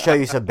 I need to show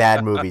you some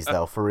bad movies,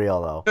 though, for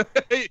real, though.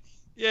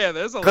 Yeah,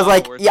 there's a lot. Because,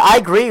 like, worse I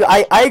agree.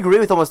 I agree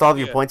with almost all of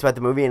your points about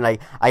the movie, and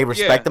like I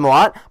respect them a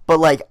lot. But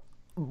like,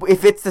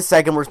 if it's the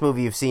second worst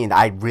movie you've seen,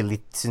 I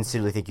really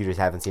sincerely think you just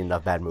haven't seen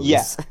enough bad movies.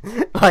 Yeah,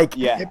 like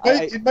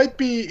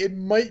it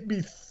might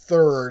be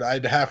third.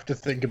 I'd have to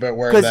think about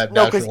where that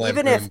National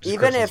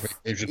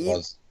Vacation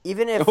was.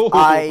 Even if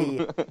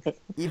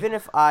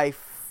I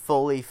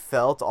fully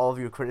felt all of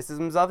your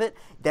criticisms of it,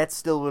 that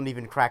still wouldn't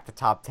even crack the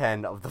top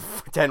 10 of the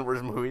 10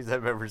 worst movies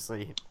I've ever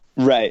seen.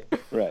 Right.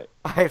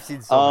 I've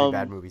seen so many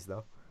bad movies,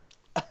 though.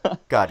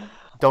 God,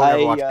 don't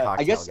ever watch Cocktail,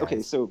 I guess, guys.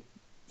 okay, so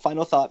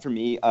final thought for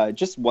me,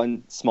 just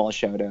one small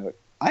shout-out.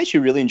 I actually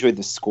really enjoyed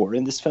the score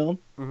in this film.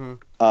 Mm-hmm.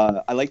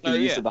 I like the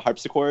use of the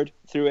harpsichord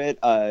through it.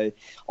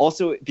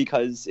 Also,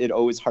 because it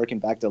always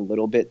harkened back a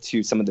little bit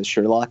to some of the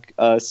Sherlock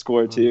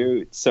score,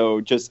 too. So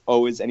just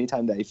always,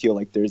 anytime that I feel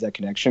like there's that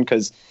connection,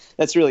 because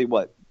that's really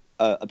what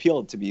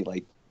appealed to me,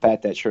 like, the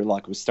fact that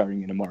Sherlock was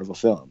starring in a Marvel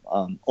film.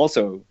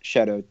 Also,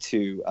 shout out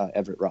to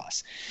Everett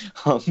Ross.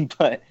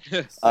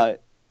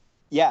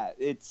 Yeah,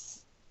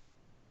 it's...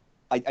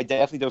 I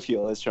definitely don't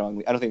feel as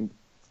strongly. I don't think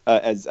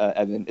as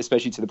Evan,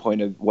 especially to the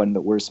point of one of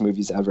the worst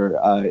movies ever.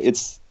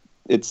 It's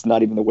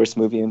not even the worst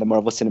movie in the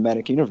Marvel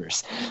Cinematic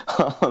Universe.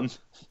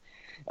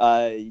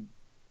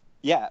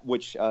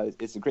 Which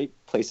is a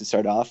great place to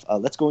start off.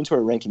 Let's go into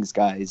our rankings,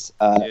 guys.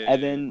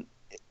 Evan,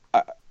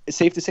 it's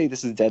safe to say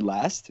this is dead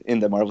last in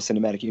the Marvel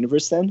Cinematic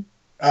Universe then?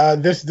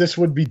 This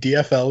would be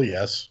DFL,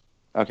 yes.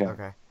 Okay.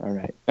 All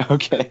right.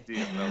 Okay.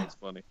 DFL is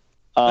funny.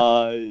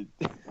 I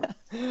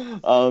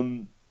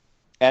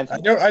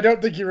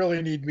don't think you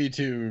really need me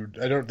to.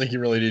 I don't think you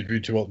really need me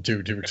to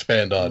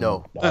expand on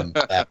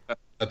that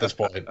at this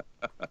point.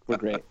 We're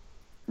great.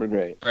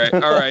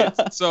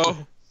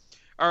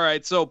 All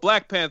right. So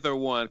Black Panther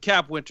 1,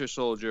 Cap Winter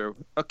Soldier,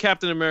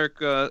 Captain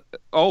America.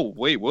 Oh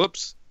wait,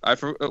 whoops!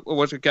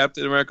 What's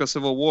Captain America: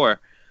 Civil War,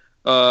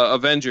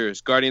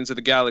 Avengers, Guardians of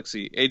the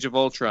Galaxy, Age of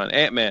Ultron,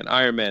 Ant-Man,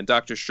 Iron Man,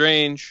 Doctor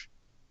Strange,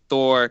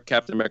 Thor,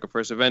 Captain America: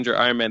 First Avenger,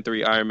 Iron Man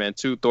 3, Iron Man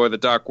 2, Thor: The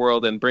Dark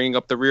World, and bringing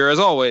up the rear as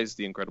always,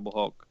 The Incredible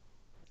Hulk.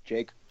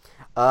 Jake?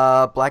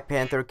 Black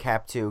Panther,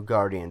 Cap 2,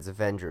 Guardians,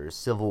 Avengers,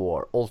 Civil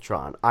War,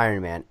 Ultron,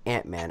 Iron Man,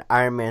 Ant-Man,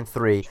 Iron Man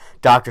 3,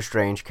 Doctor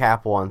Strange,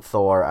 Cap 1,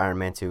 Thor, Iron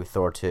Man 2,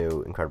 Thor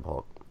 2, Incredible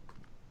Hulk.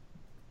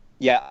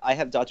 Yeah, I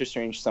have Doctor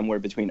Strange somewhere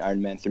between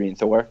Iron Man 3 and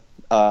Thor.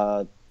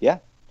 Yeah.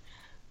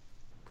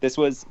 This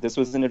was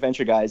an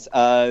adventure, guys.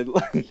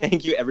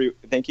 Thank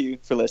you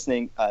for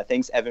listening.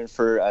 Thanks, Evan,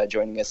 for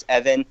joining us.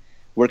 Evan,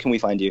 where can we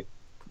find you?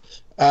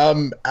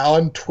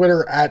 On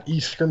Twitter at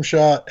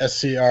eScrimshaw,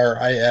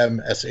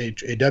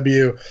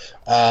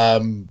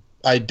 SCRIMSHAW.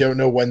 I don't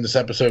know when this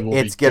episode will be.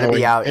 It's gonna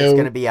be out. It's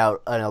gonna be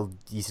out in a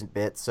decent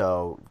bit,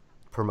 so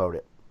promote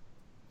it.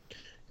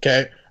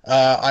 Okay.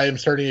 I am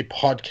starting a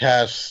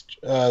podcast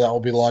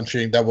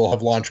that will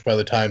have launched by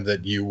the time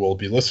that you will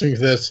be listening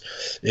to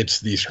this.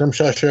 It's the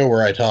Scrimshaw Show,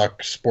 where I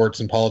talk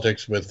sports and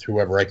politics with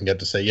whoever I can get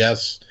to say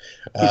yes.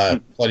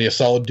 Plenty of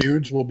solid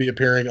dudes will be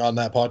appearing on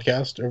that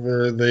podcast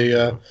over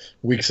the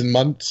weeks and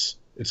months.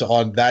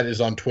 That is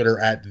on Twitter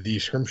at the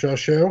Scrimshaw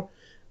Show.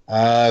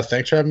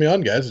 Thanks for having me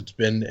on, guys. It's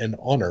been an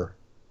honor.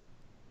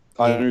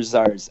 Honor's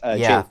ours.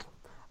 Yeah. Jake.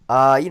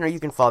 You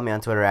can follow me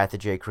on Twitter at the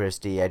J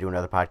Christie. I do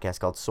another podcast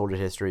called Sorted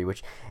History,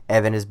 which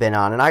Evan has been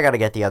on, and I got to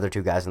get the other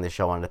two guys on the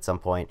show on at some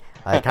point.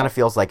 It kind of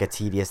feels like a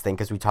tedious thing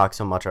because we talk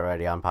so much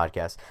already on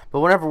podcasts.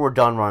 But whenever we're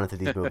done running through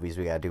these movies,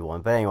 we got to do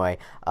one. But anyway,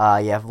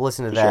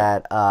 listen to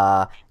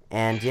that.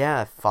 And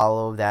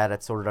follow that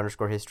at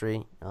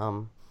Sorted_History.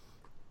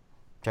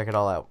 Check it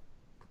all out.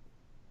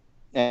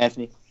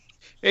 Anthony.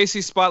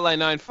 AC Spotlight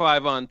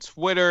 95 on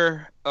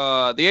Twitter.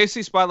 The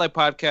AC Spotlight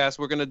podcast,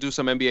 we're going to do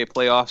some NBA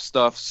playoff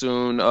stuff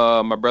soon.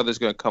 My brother's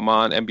going to come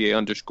on,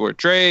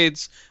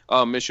 NBA_trades.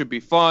 It should be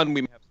fun.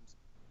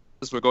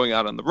 We're going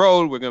out on the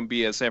road. We're going to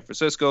be in San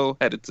Francisco,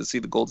 headed to see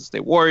the Golden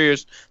State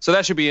Warriors. So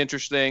that should be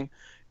interesting.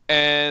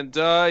 And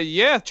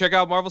check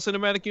out Marvel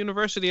Cinematic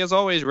University. As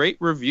always, rate,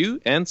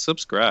 review, and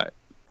subscribe.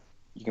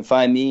 You can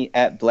find me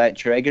at Black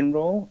Dragon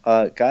Roll.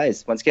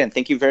 Guys, once again,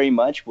 thank you very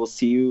much. We'll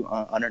see you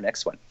on our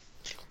next one.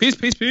 Peace.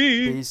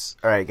 Peace.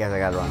 All right, guys, I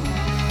got to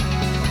run.